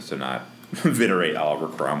reasons to not venerate Oliver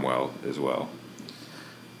Cromwell as well.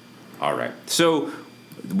 All right. So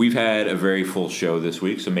we've had a very full show this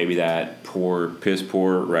week, so maybe that piss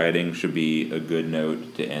poor writing should be a good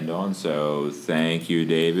note to end on. So thank you,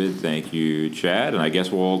 David. Thank you, Chad. And I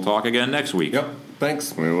guess we'll talk again next week. Yep.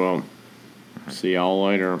 Thanks. We will. See y'all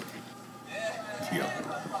later. Yeah.